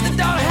neighbor with a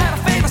daughter had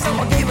a favor, so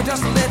I gave her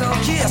just a little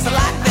kiss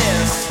like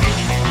this.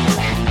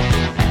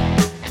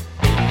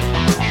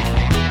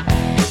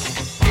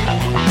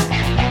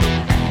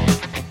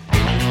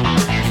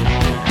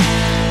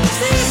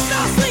 See,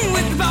 start swinging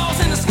with the balls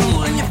in the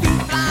school and your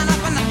feet flying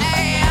up in the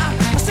air.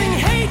 I sing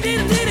hey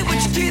diddle diddle with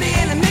your kitty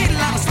in the middle.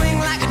 I swing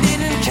like I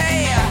didn't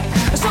care.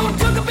 So I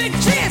took a big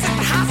chance at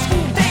the high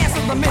school dance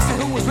with a mister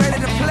who was ready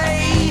to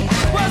play.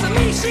 Wasn't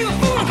me, she was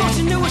fooling, cause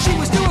she knew what she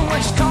was doing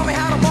when she taught me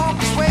how to walk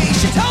this way.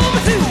 She told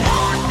me to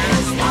walk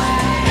this way,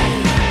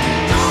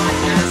 walk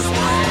this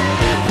way,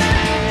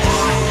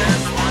 walk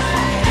this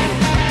way,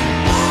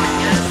 walk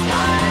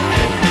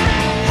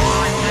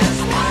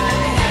this way, walk this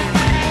way,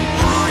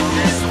 walk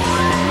this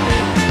way,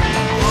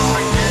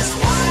 walk this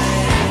way,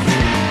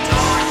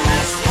 walk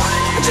this way.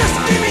 Just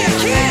give me a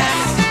kiss.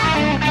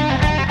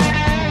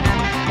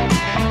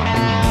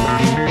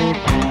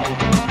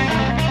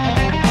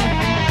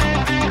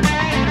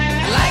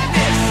 Like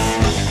this.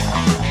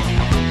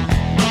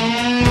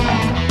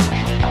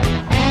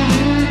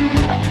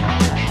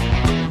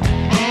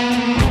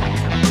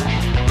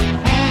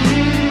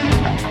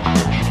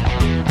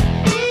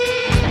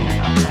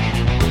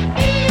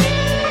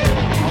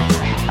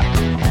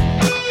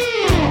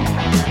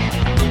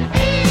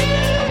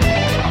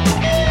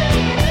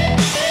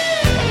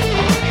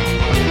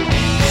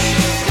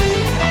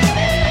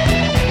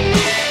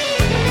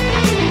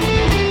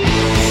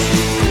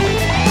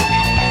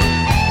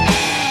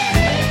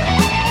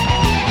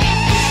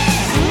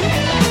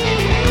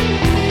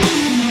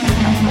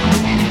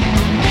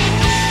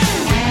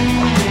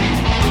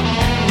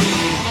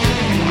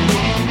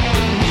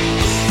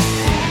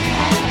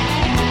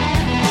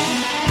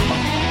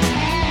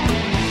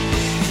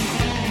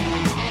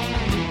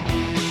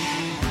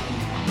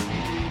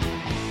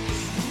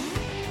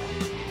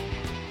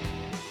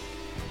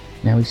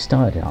 Now we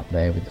started up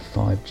there with the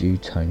 5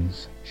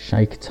 Dewtones,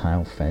 Shake a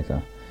Tail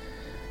Feather.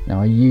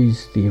 Now I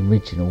used the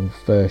original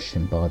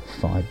version by the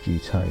 5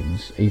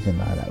 Dewtones, even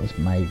though that was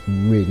made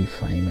really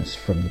famous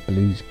from the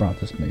Blues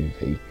Brothers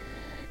movie,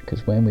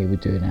 because when we were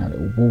doing our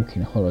little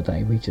walking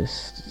holiday we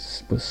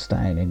just was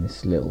staying in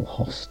this little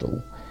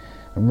hostel,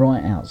 and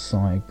right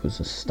outside was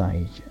a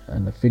stage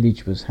and the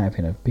village was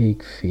having a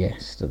big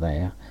fiesta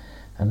there,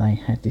 and they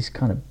had this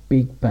kind of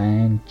big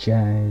band,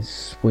 jazz,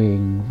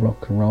 swing,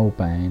 rock and roll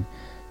band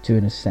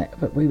doing a set,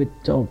 but we were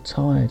dog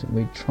tired and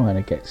we were trying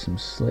to get some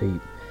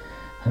sleep,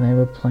 and they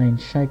were playing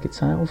Shake a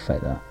Tail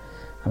Feather.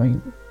 I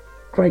mean,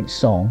 great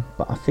song,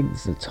 but I think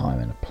there's a time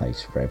and a place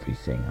for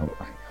everything.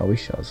 I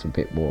wish I was a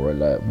bit more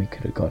alert and we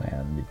could have gone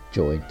out and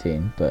joined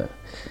in, but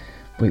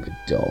we were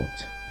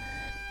dogged.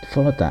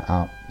 Followed that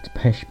up,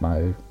 Depeche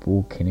Mode,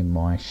 Walking in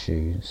My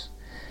Shoes.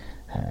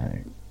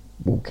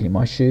 Walking in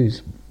My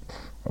Shoes,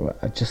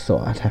 I just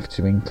thought I'd have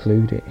to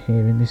include it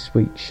here in this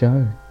week's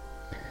show.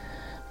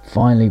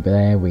 Finally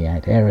there we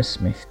had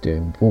Aerosmith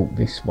doing Walk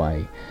This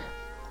Way.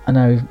 I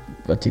know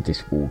I did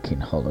this walking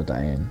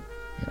holiday and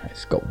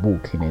it's got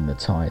walking in the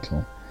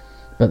title,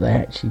 but they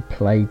actually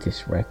played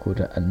this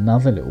record at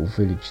another little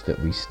village that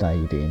we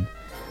stayed in.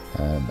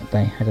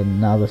 They had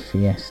another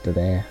fiesta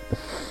there the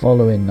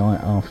following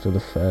night after the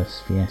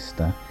first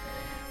fiesta,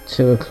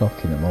 2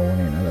 o'clock in the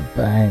morning, and the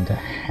band are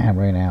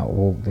hammering out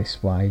Walk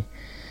This Way.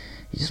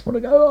 You just want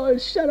to go, oh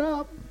shut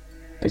up,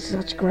 it's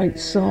such a great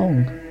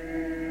song.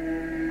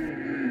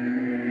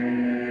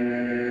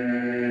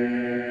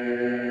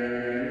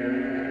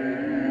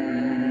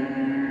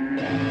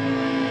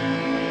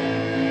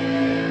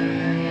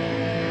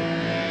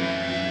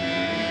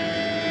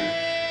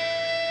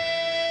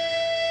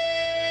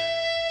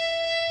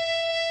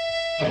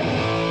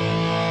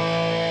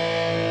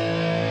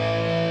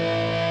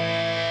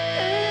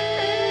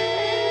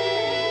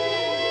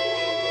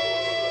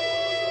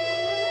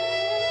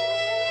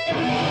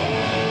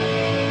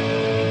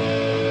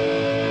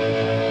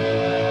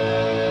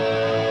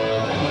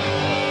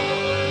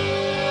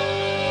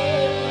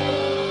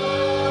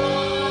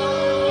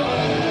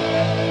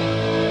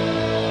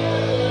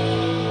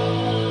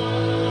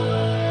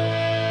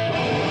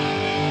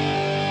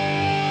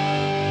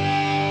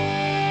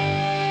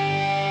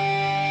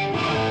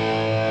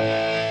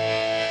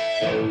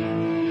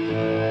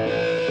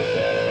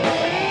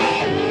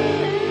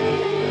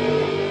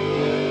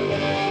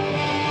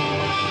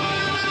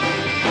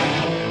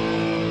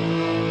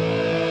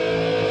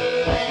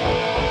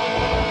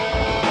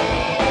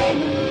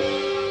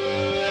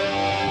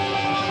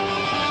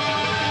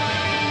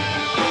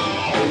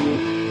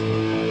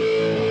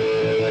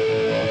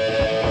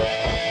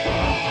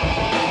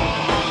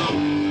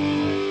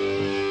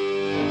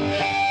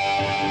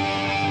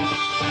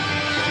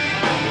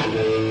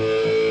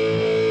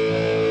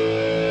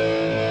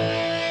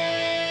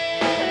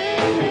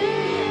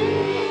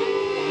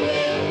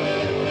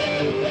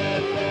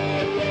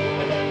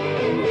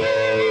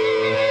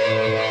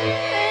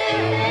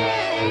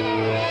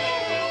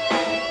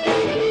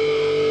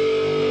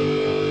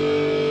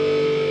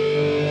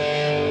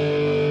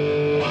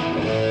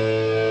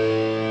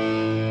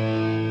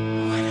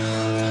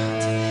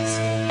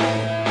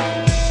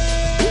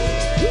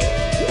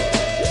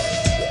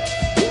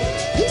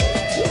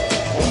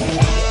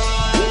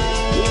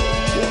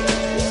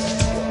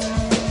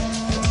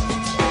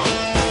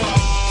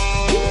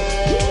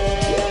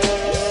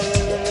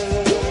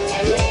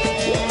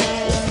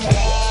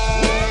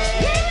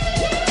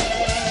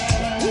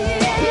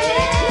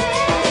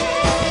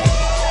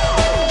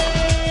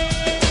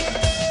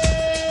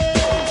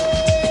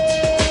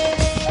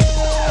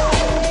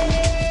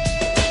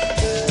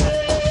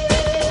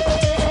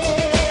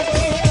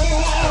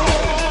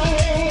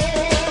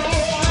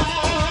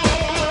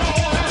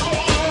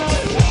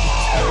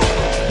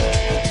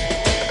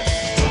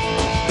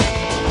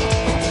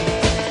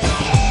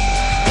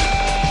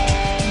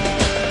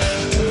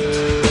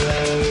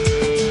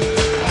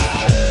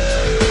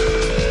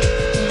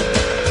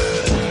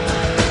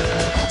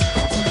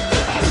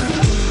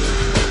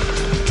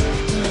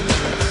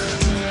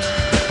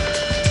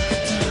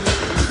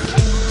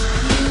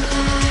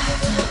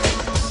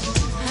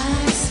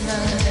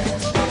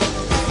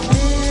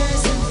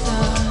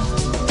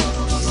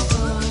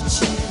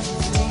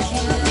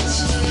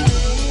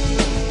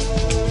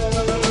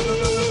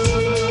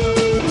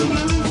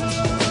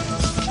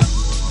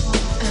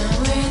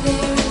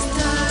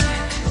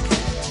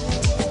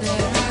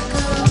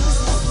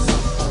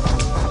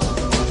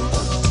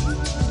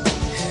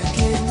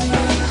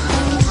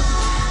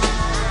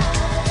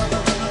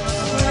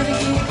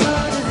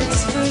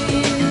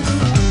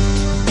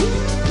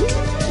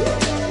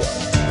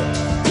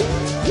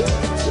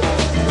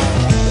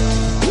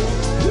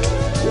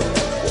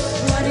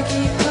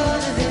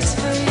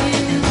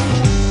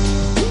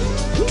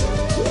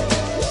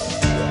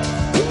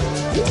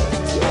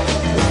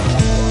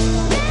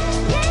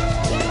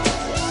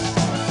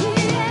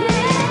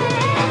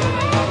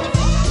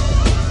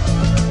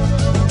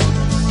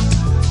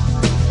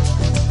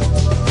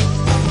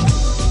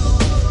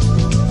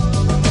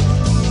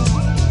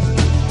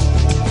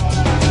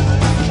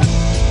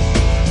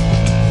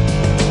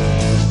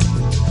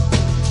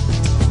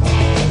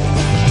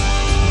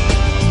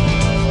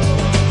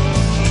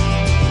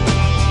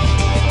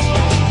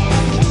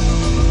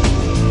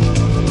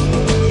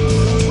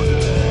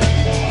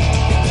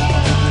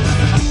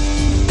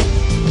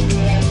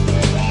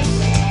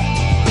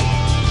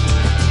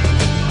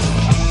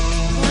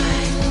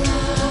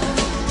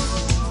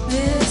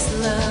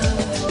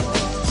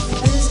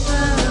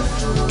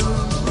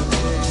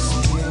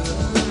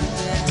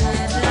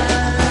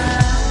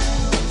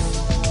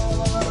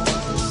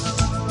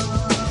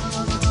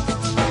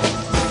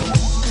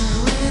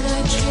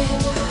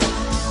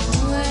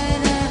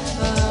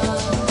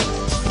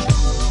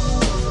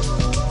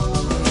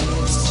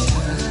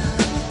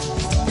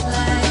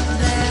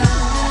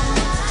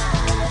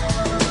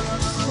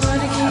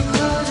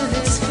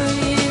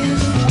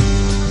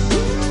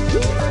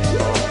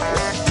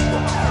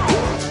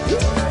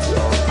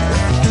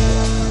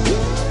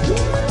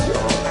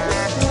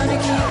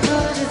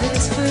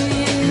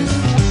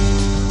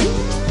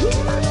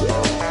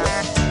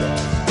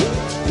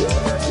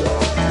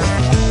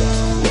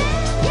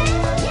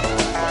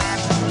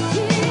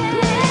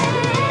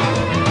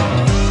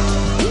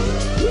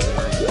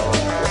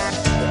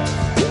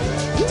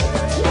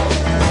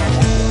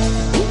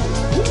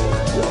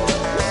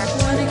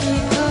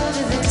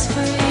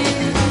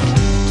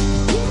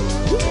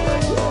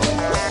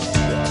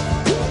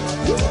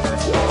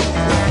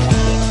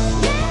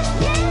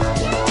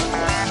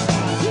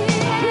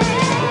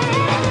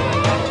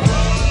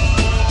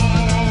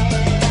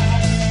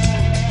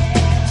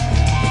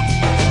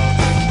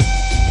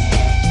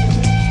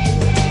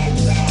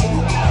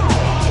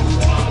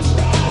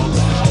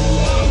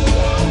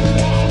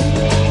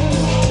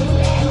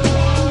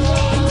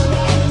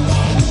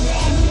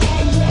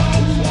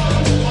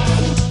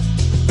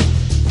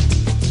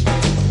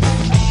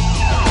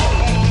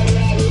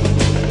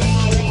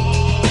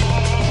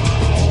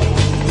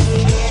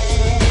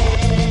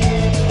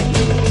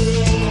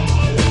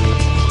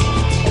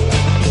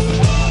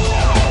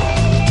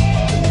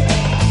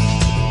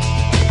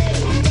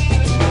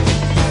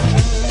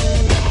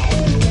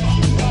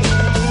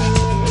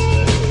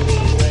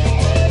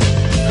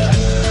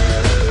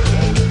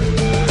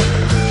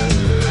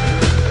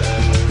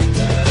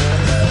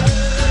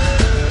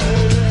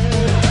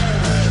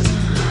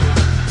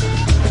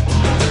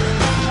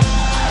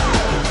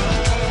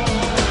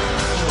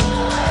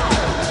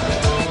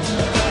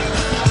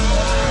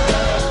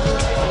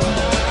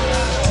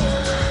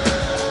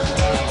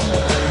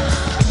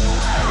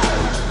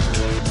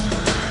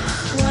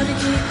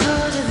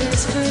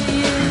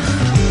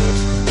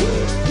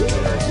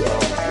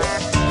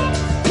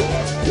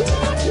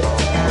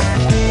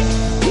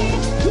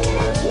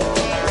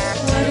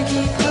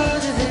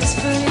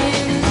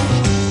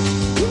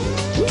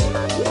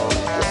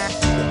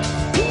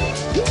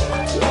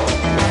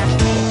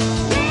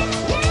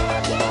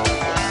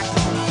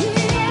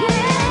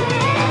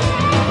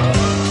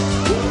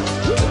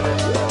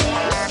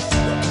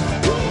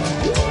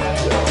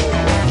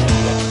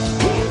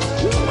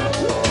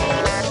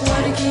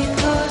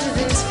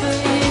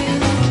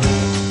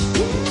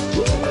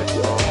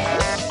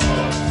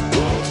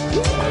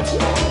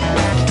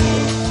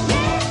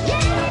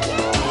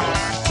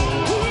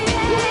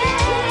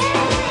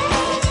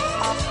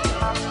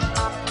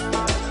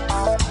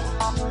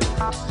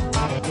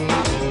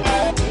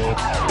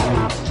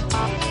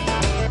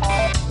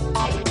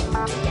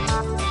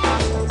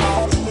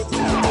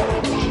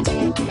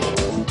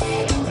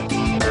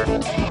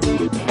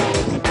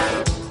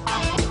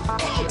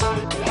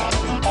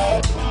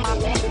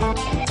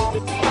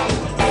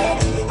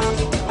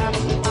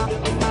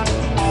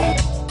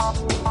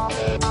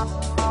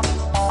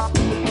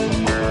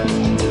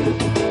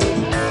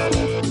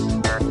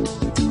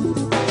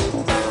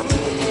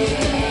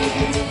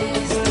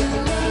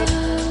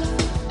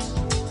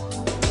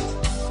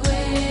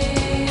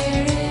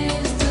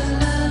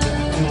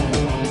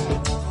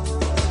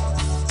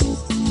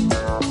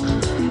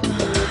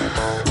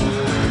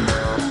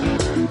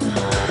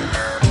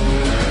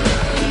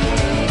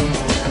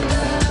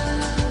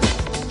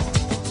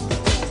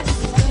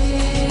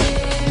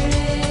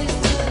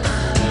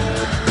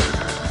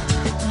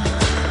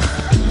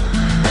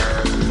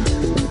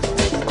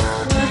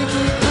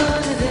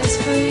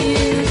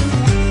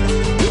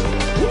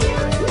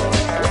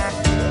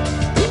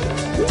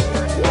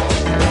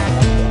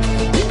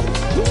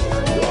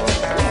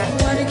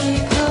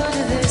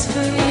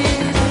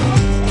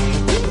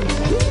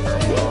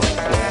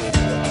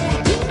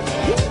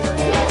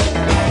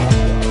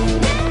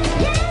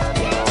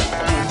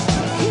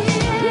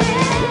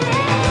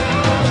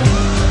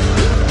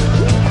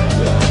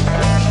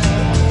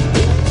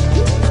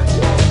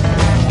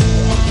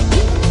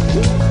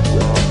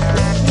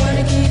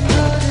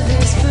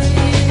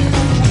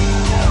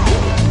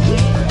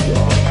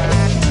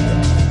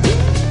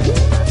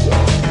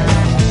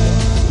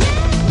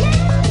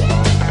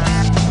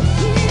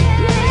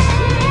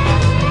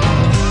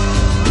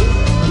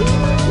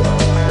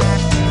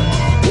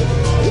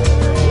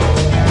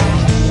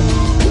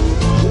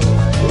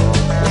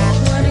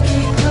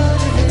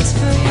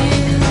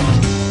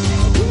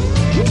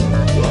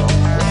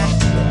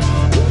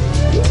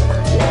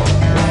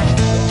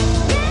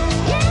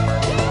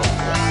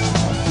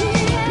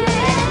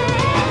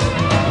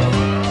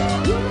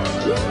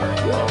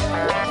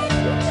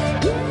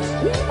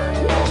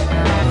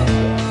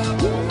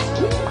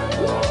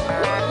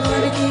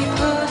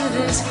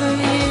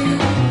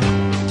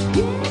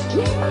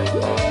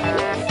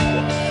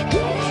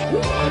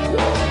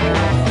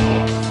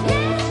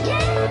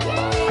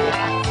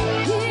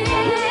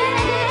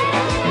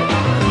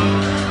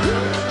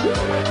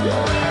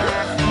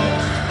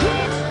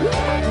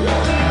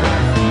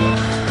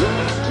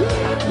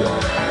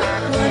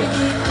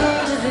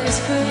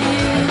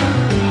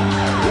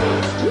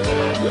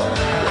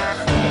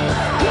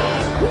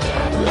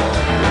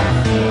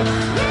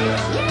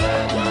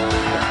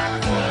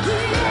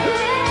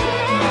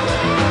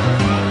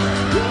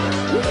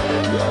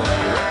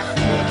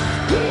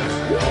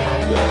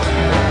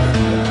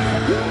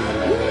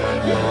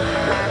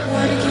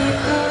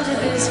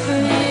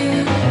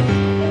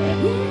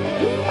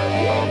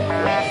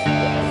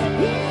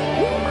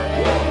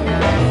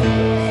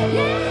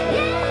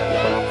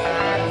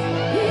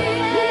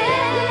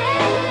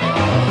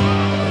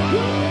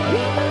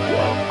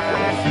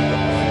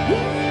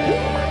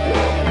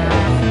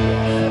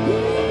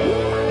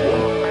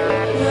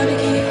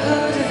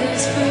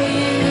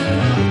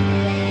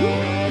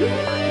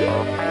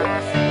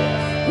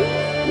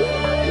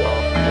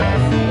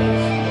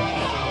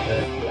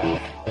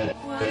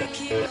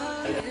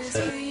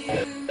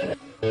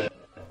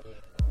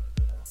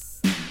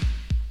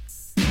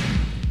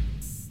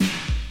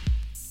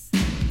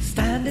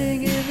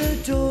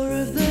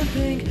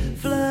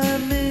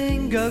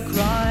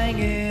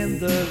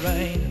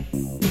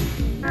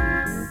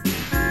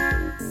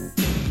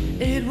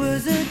 It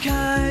was a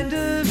kind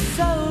of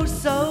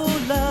so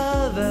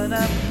love, and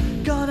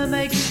I'm gonna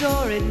make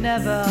sure it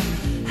never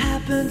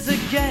happens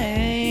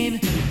again.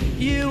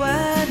 You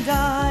and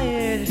I,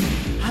 it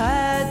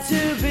had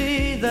to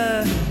be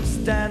the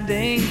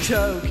standing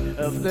joke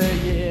of the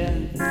year.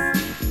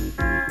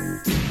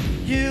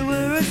 You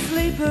were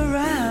asleep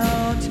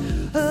around,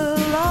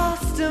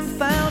 lost and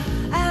found,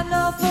 and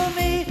not for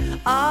me,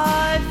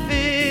 I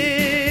fear.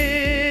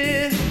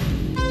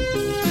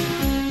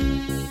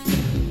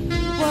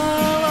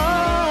 Whoa,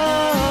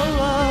 whoa,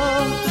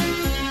 whoa.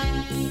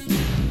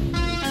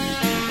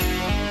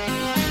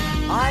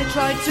 I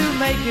tried to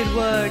make it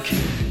work,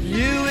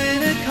 you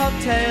in a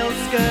cocktail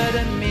skirt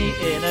and me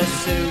in a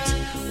suit.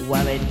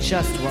 Well, it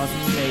just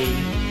wasn't me.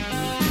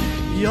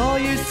 You're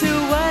used to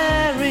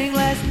wearing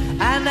less,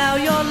 and now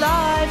your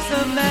life's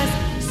a mess.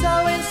 So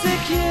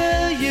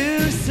insecure,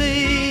 you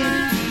see.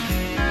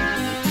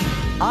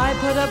 I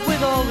put up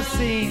with all the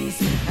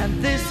scenes,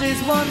 and this is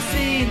one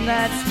scene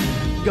that's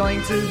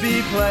going to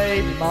be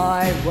played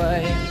my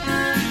way.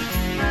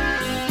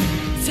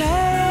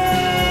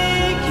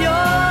 Take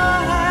your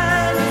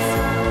hands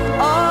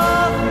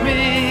off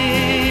me.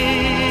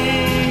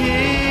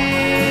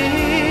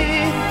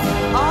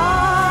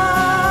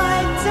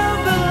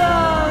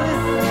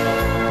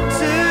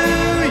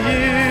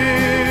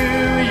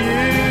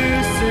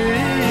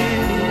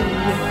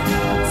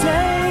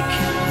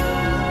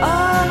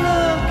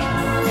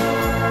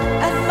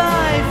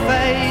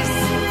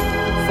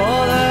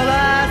 For the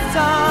last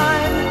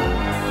time,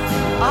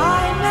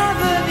 I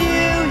never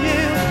knew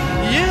you,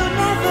 you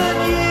never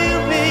knew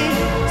me.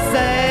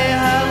 Say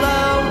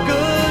hello,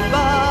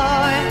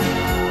 goodbye.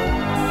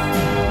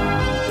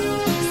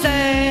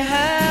 Say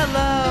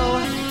hello,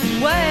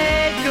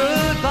 wave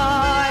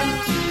goodbye.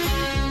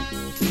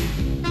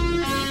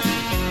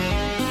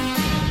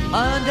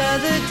 Under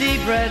the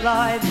deep red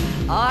light,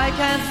 I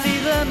can see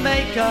the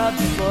makeup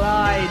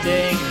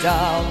sliding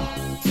down.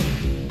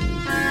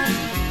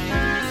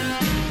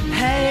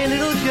 Hey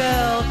little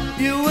girl,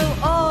 you will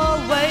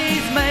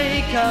always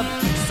make up,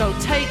 so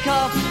take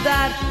off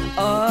that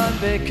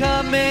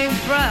unbecoming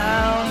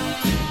frown.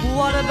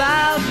 What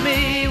about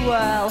me?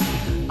 Well,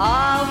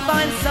 I'll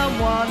find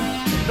someone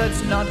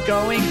that's not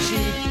going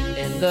cheap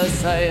in the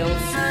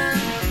sales.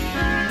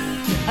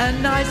 A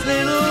nice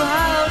little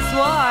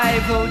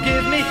housewife will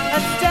give me a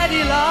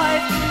steady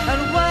life and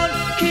won't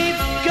keep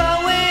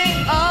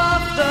going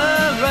off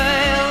the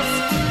rails.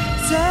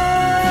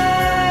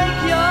 Take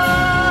your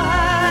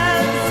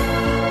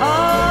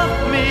of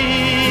me.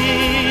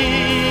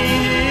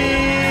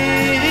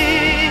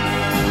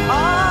 I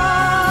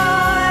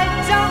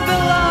don't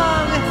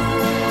belong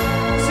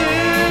to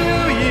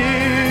you,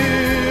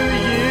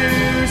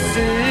 you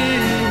see.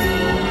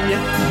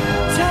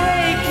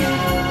 Take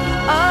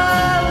a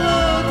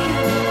look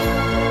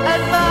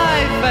at my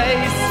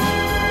face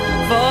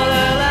for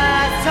the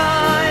last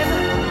time.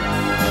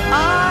 I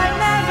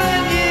never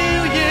knew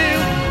you,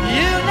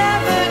 you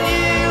never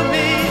knew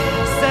me.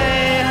 Say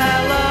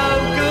hello,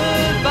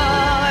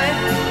 goodbye.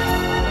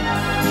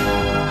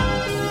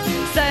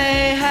 Say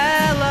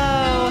hello,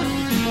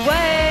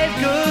 wave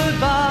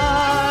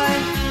goodbye.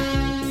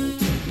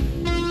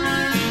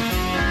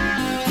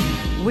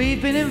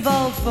 We've been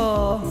involved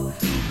for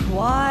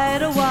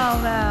quite a while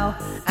now,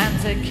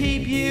 and to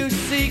keep you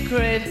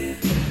secret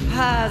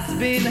has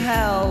been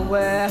hell.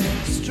 We're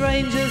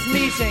strangers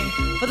meeting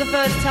for the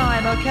first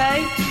time,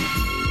 okay?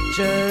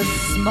 Just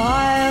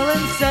smile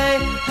and say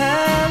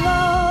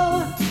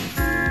hello.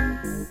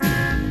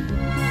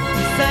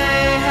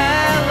 Say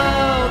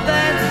hello,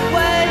 then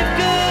wave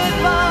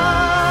goodbye.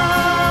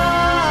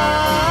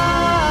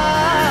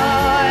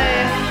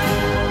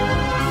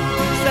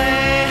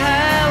 Say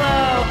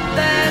hello,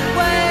 then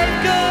wave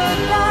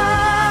goodbye.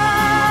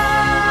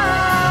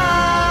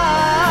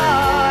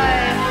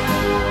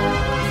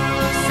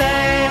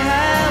 Say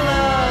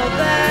hello,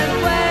 then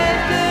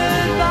wave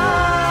goodbye.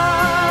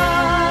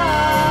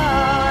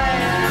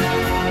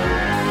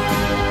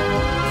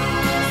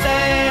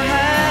 Say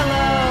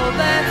hello,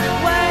 then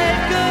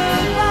wave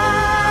goodbye.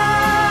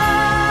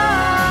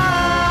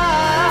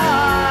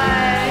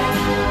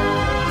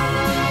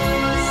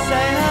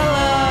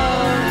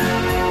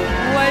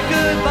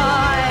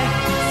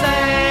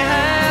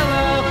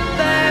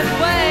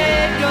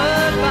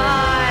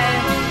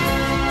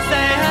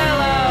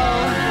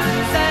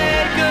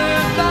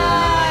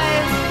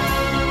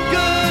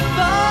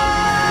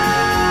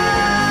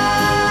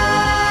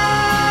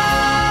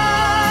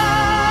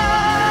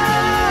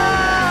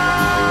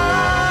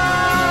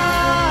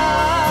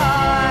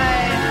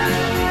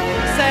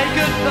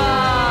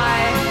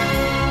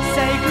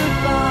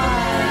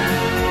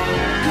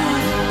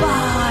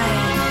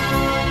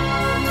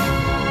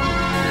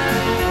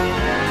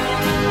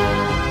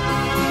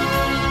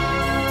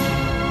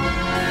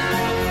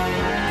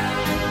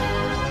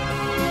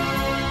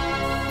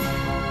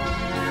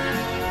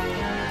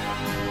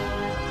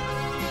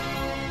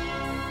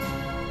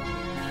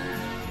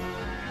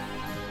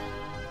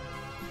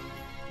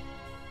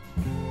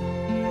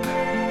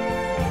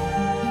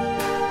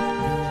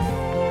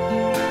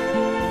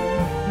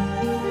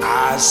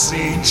 I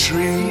see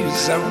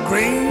trees of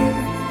green,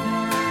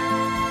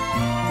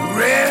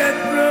 red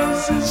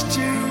roses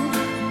too.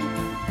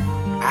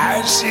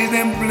 I see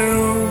them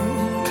bloom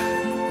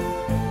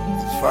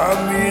for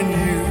me and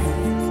you.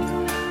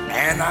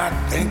 And I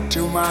think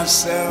to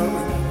myself,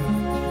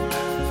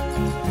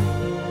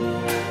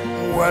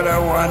 what a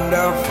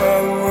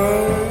wonderful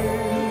world.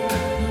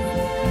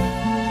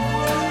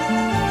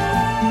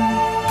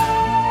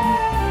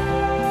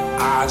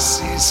 I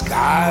see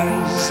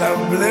skies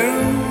of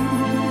blue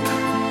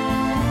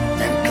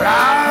and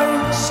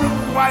clouds of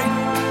white,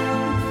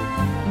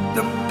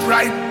 the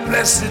bright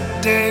blessed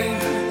day,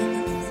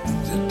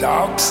 the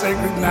dark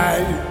sacred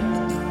night.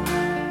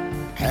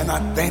 And I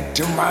think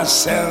to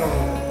myself,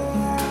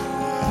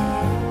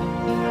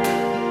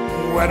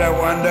 what a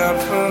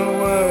wonderful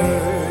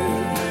world.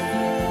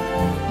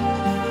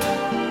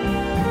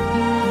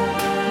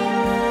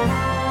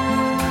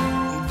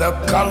 The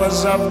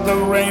colors of the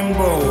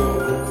rainbow,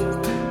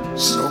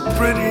 so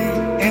pretty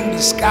in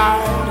the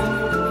sky,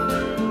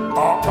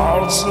 are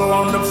also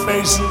on the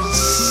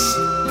faces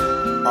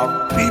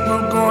of people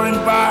going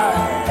by.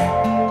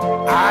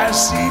 I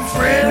see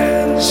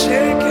friends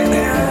shaking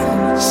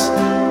hands,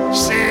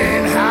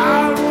 saying,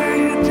 how do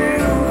you do?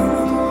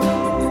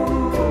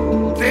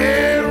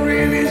 They're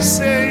really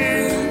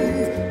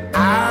saying, I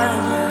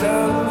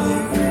love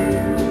you.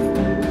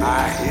 I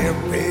hear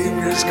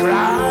babies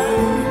cry,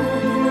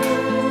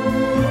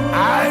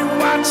 I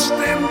watch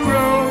them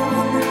grow.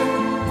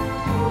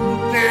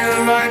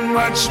 They'll learn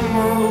much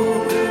more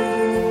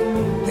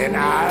than I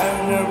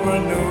never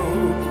knew.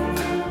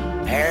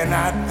 And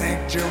I think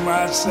to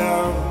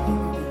myself,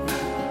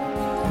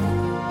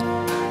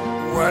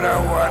 what a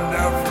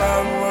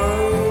wonderful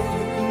world.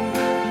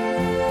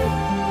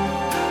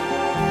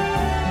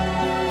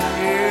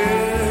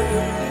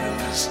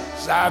 Yes,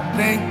 I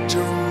think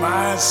to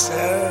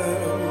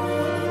myself,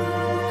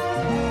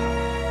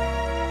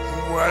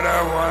 what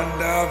a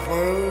wonderful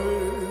world.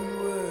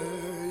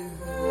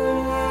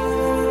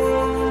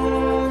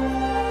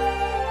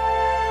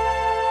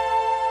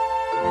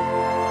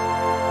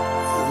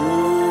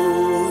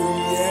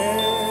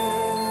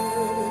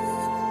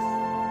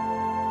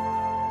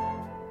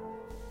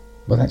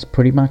 Well, that's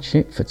pretty much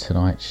it for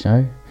tonight's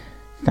show.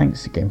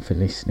 Thanks again for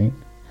listening.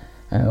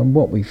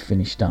 What we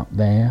finished up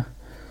there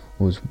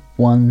was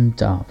One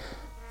Dove,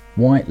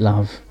 White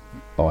Love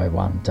by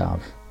One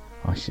Dove,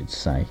 I should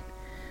say.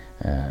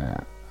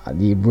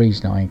 The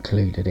reason I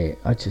included it,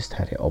 I just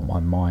had it on my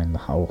mind the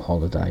whole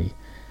holiday.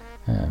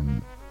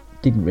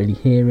 Didn't really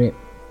hear it,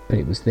 but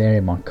it was there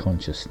in my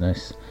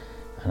consciousness,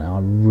 and I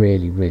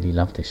really, really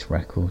love this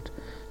record.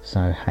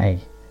 So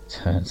hey,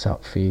 turns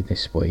up for you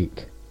this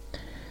week.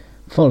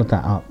 Followed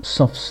that up,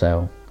 Soft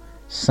Cell,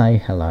 Say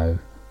Hello,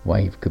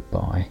 Wave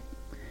Goodbye.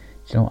 Do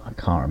you know what, I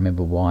can't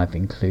remember why I've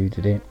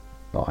included it,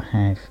 but I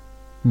have.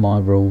 My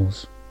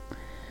rules.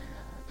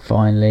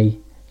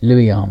 Finally,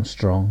 Louis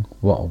Armstrong,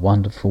 What a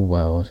Wonderful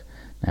World.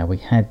 Now, we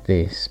had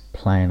this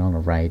playing on a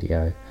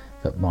radio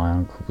that my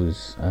uncle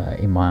was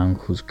in my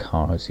uncle's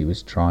car as he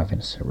was driving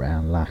us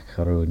around La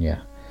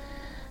Coruña.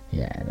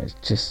 Yeah, and it's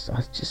just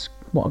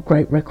what a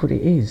great record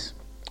it is.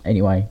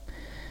 Anyway,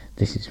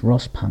 this is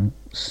Ross Punk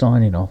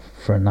signing off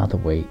for another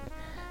week,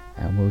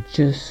 and we'll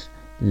just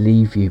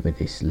leave you with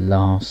this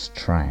last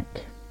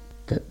track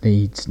that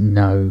needs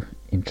no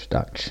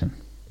introduction.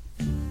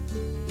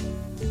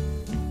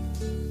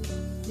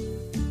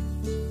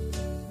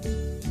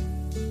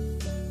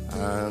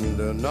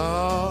 And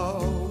now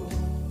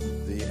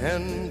the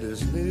end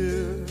is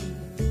near,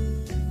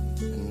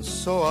 and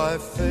so I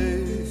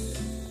face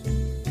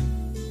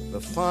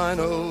the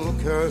final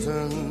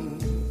curtain.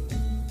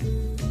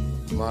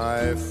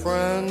 My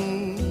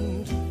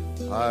friend,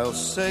 I'll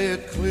say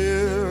it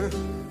clear,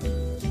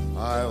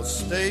 I'll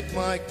state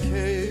my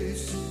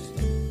case,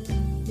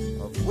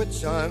 of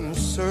which I'm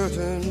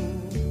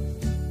certain.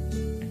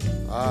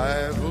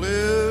 I've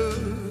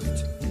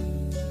lived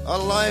a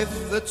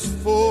life that's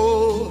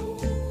full.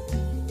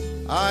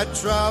 I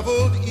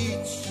traveled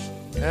each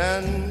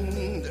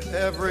and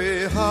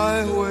every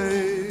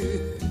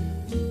highway,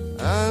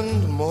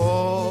 and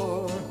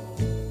more,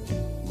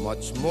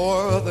 much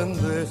more than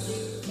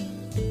this,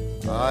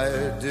 I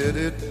did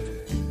it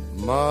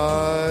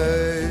my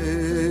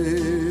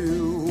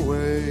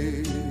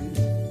way.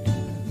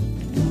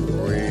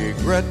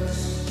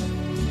 Regrets,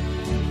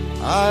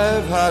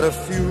 I've had a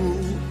few,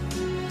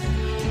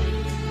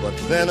 but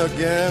then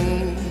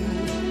again,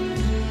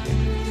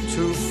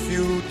 too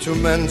few to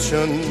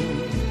mention.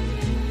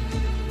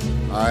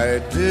 I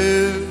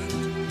did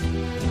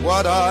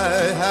what I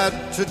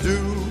had to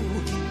do,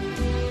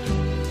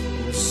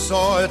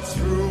 saw it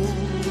through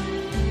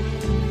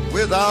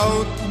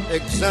without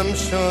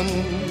exemption.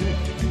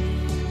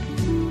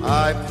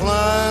 I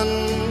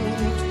planned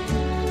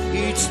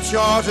each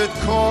charted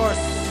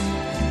course,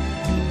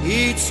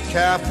 each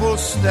careful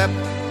step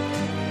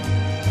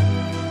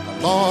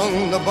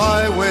along the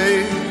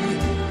byway,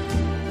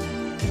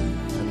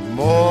 and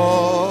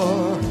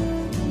more,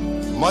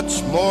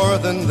 much more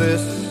than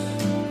this,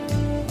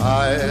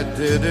 I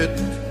did it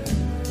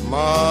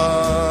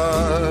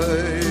my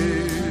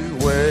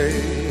way.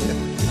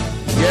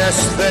 Yes,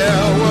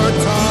 there were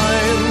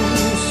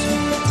times,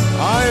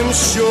 I'm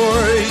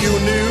sure you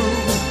knew,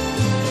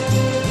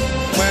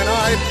 when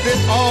I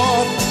bit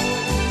off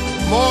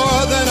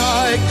more than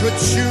I could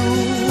chew.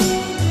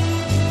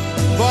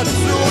 But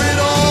through it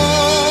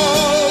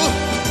all,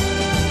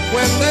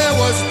 when there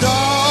was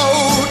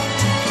doubt,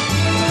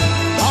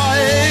 I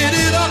ate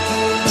it up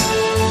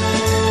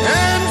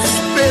and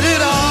spit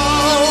it out.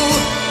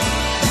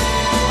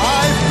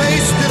 I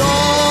faced it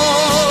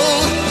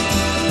all,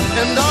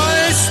 and I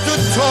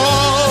stood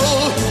tall,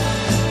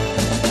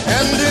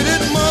 and did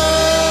it my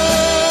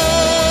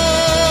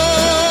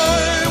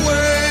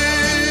way.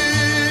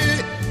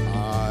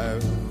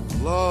 I've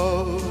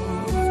loved,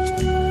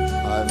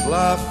 I've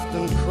laughed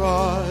and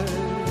cried,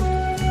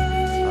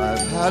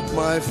 I've had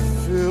my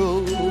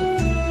fill,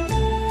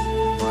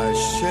 my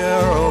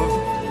share of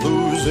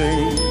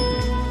losing,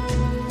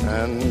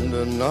 and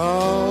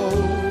now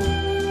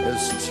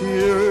as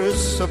tears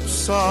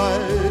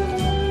subside,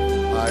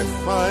 I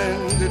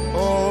find it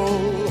all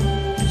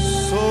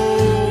so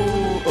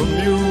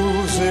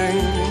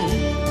amusing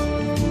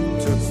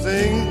to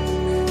think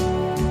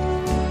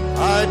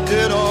I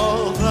did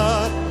all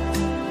that,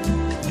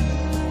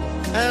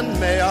 and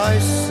may I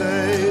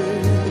say,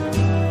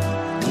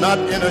 not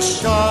in a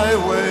shy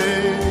way,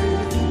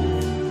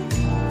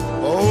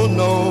 oh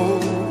no,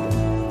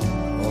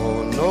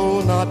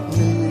 not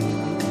me.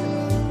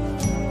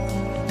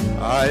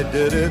 I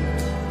did it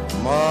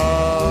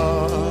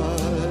my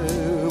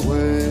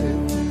way.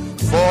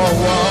 For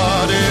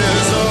what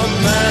is a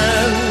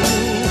man?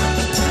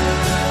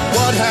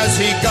 What has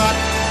he got?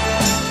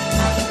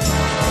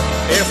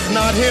 If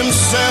not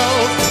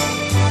himself,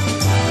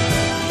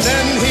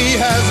 then he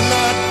has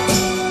not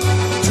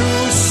to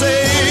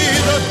say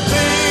the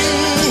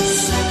things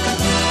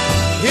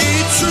he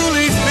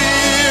truly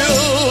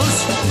feels,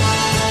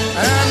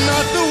 and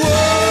not the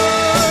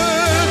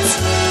words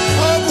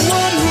of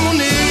one who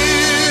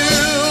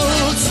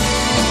kneels.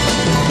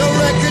 The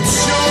record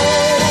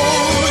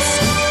shows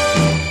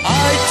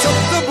I took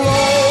the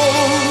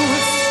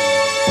blows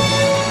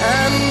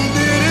and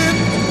did it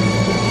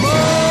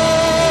my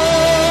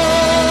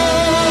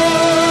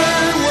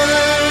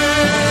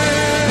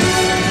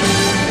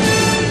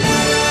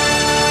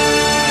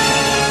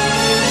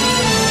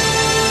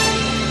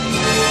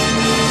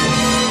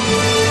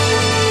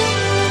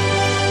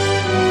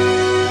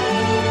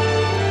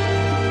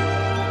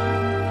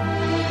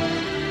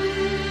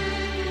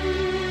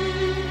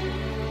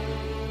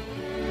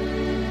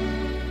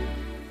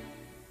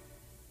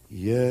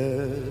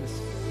Yes,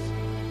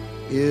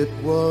 it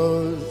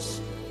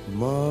was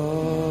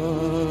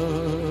my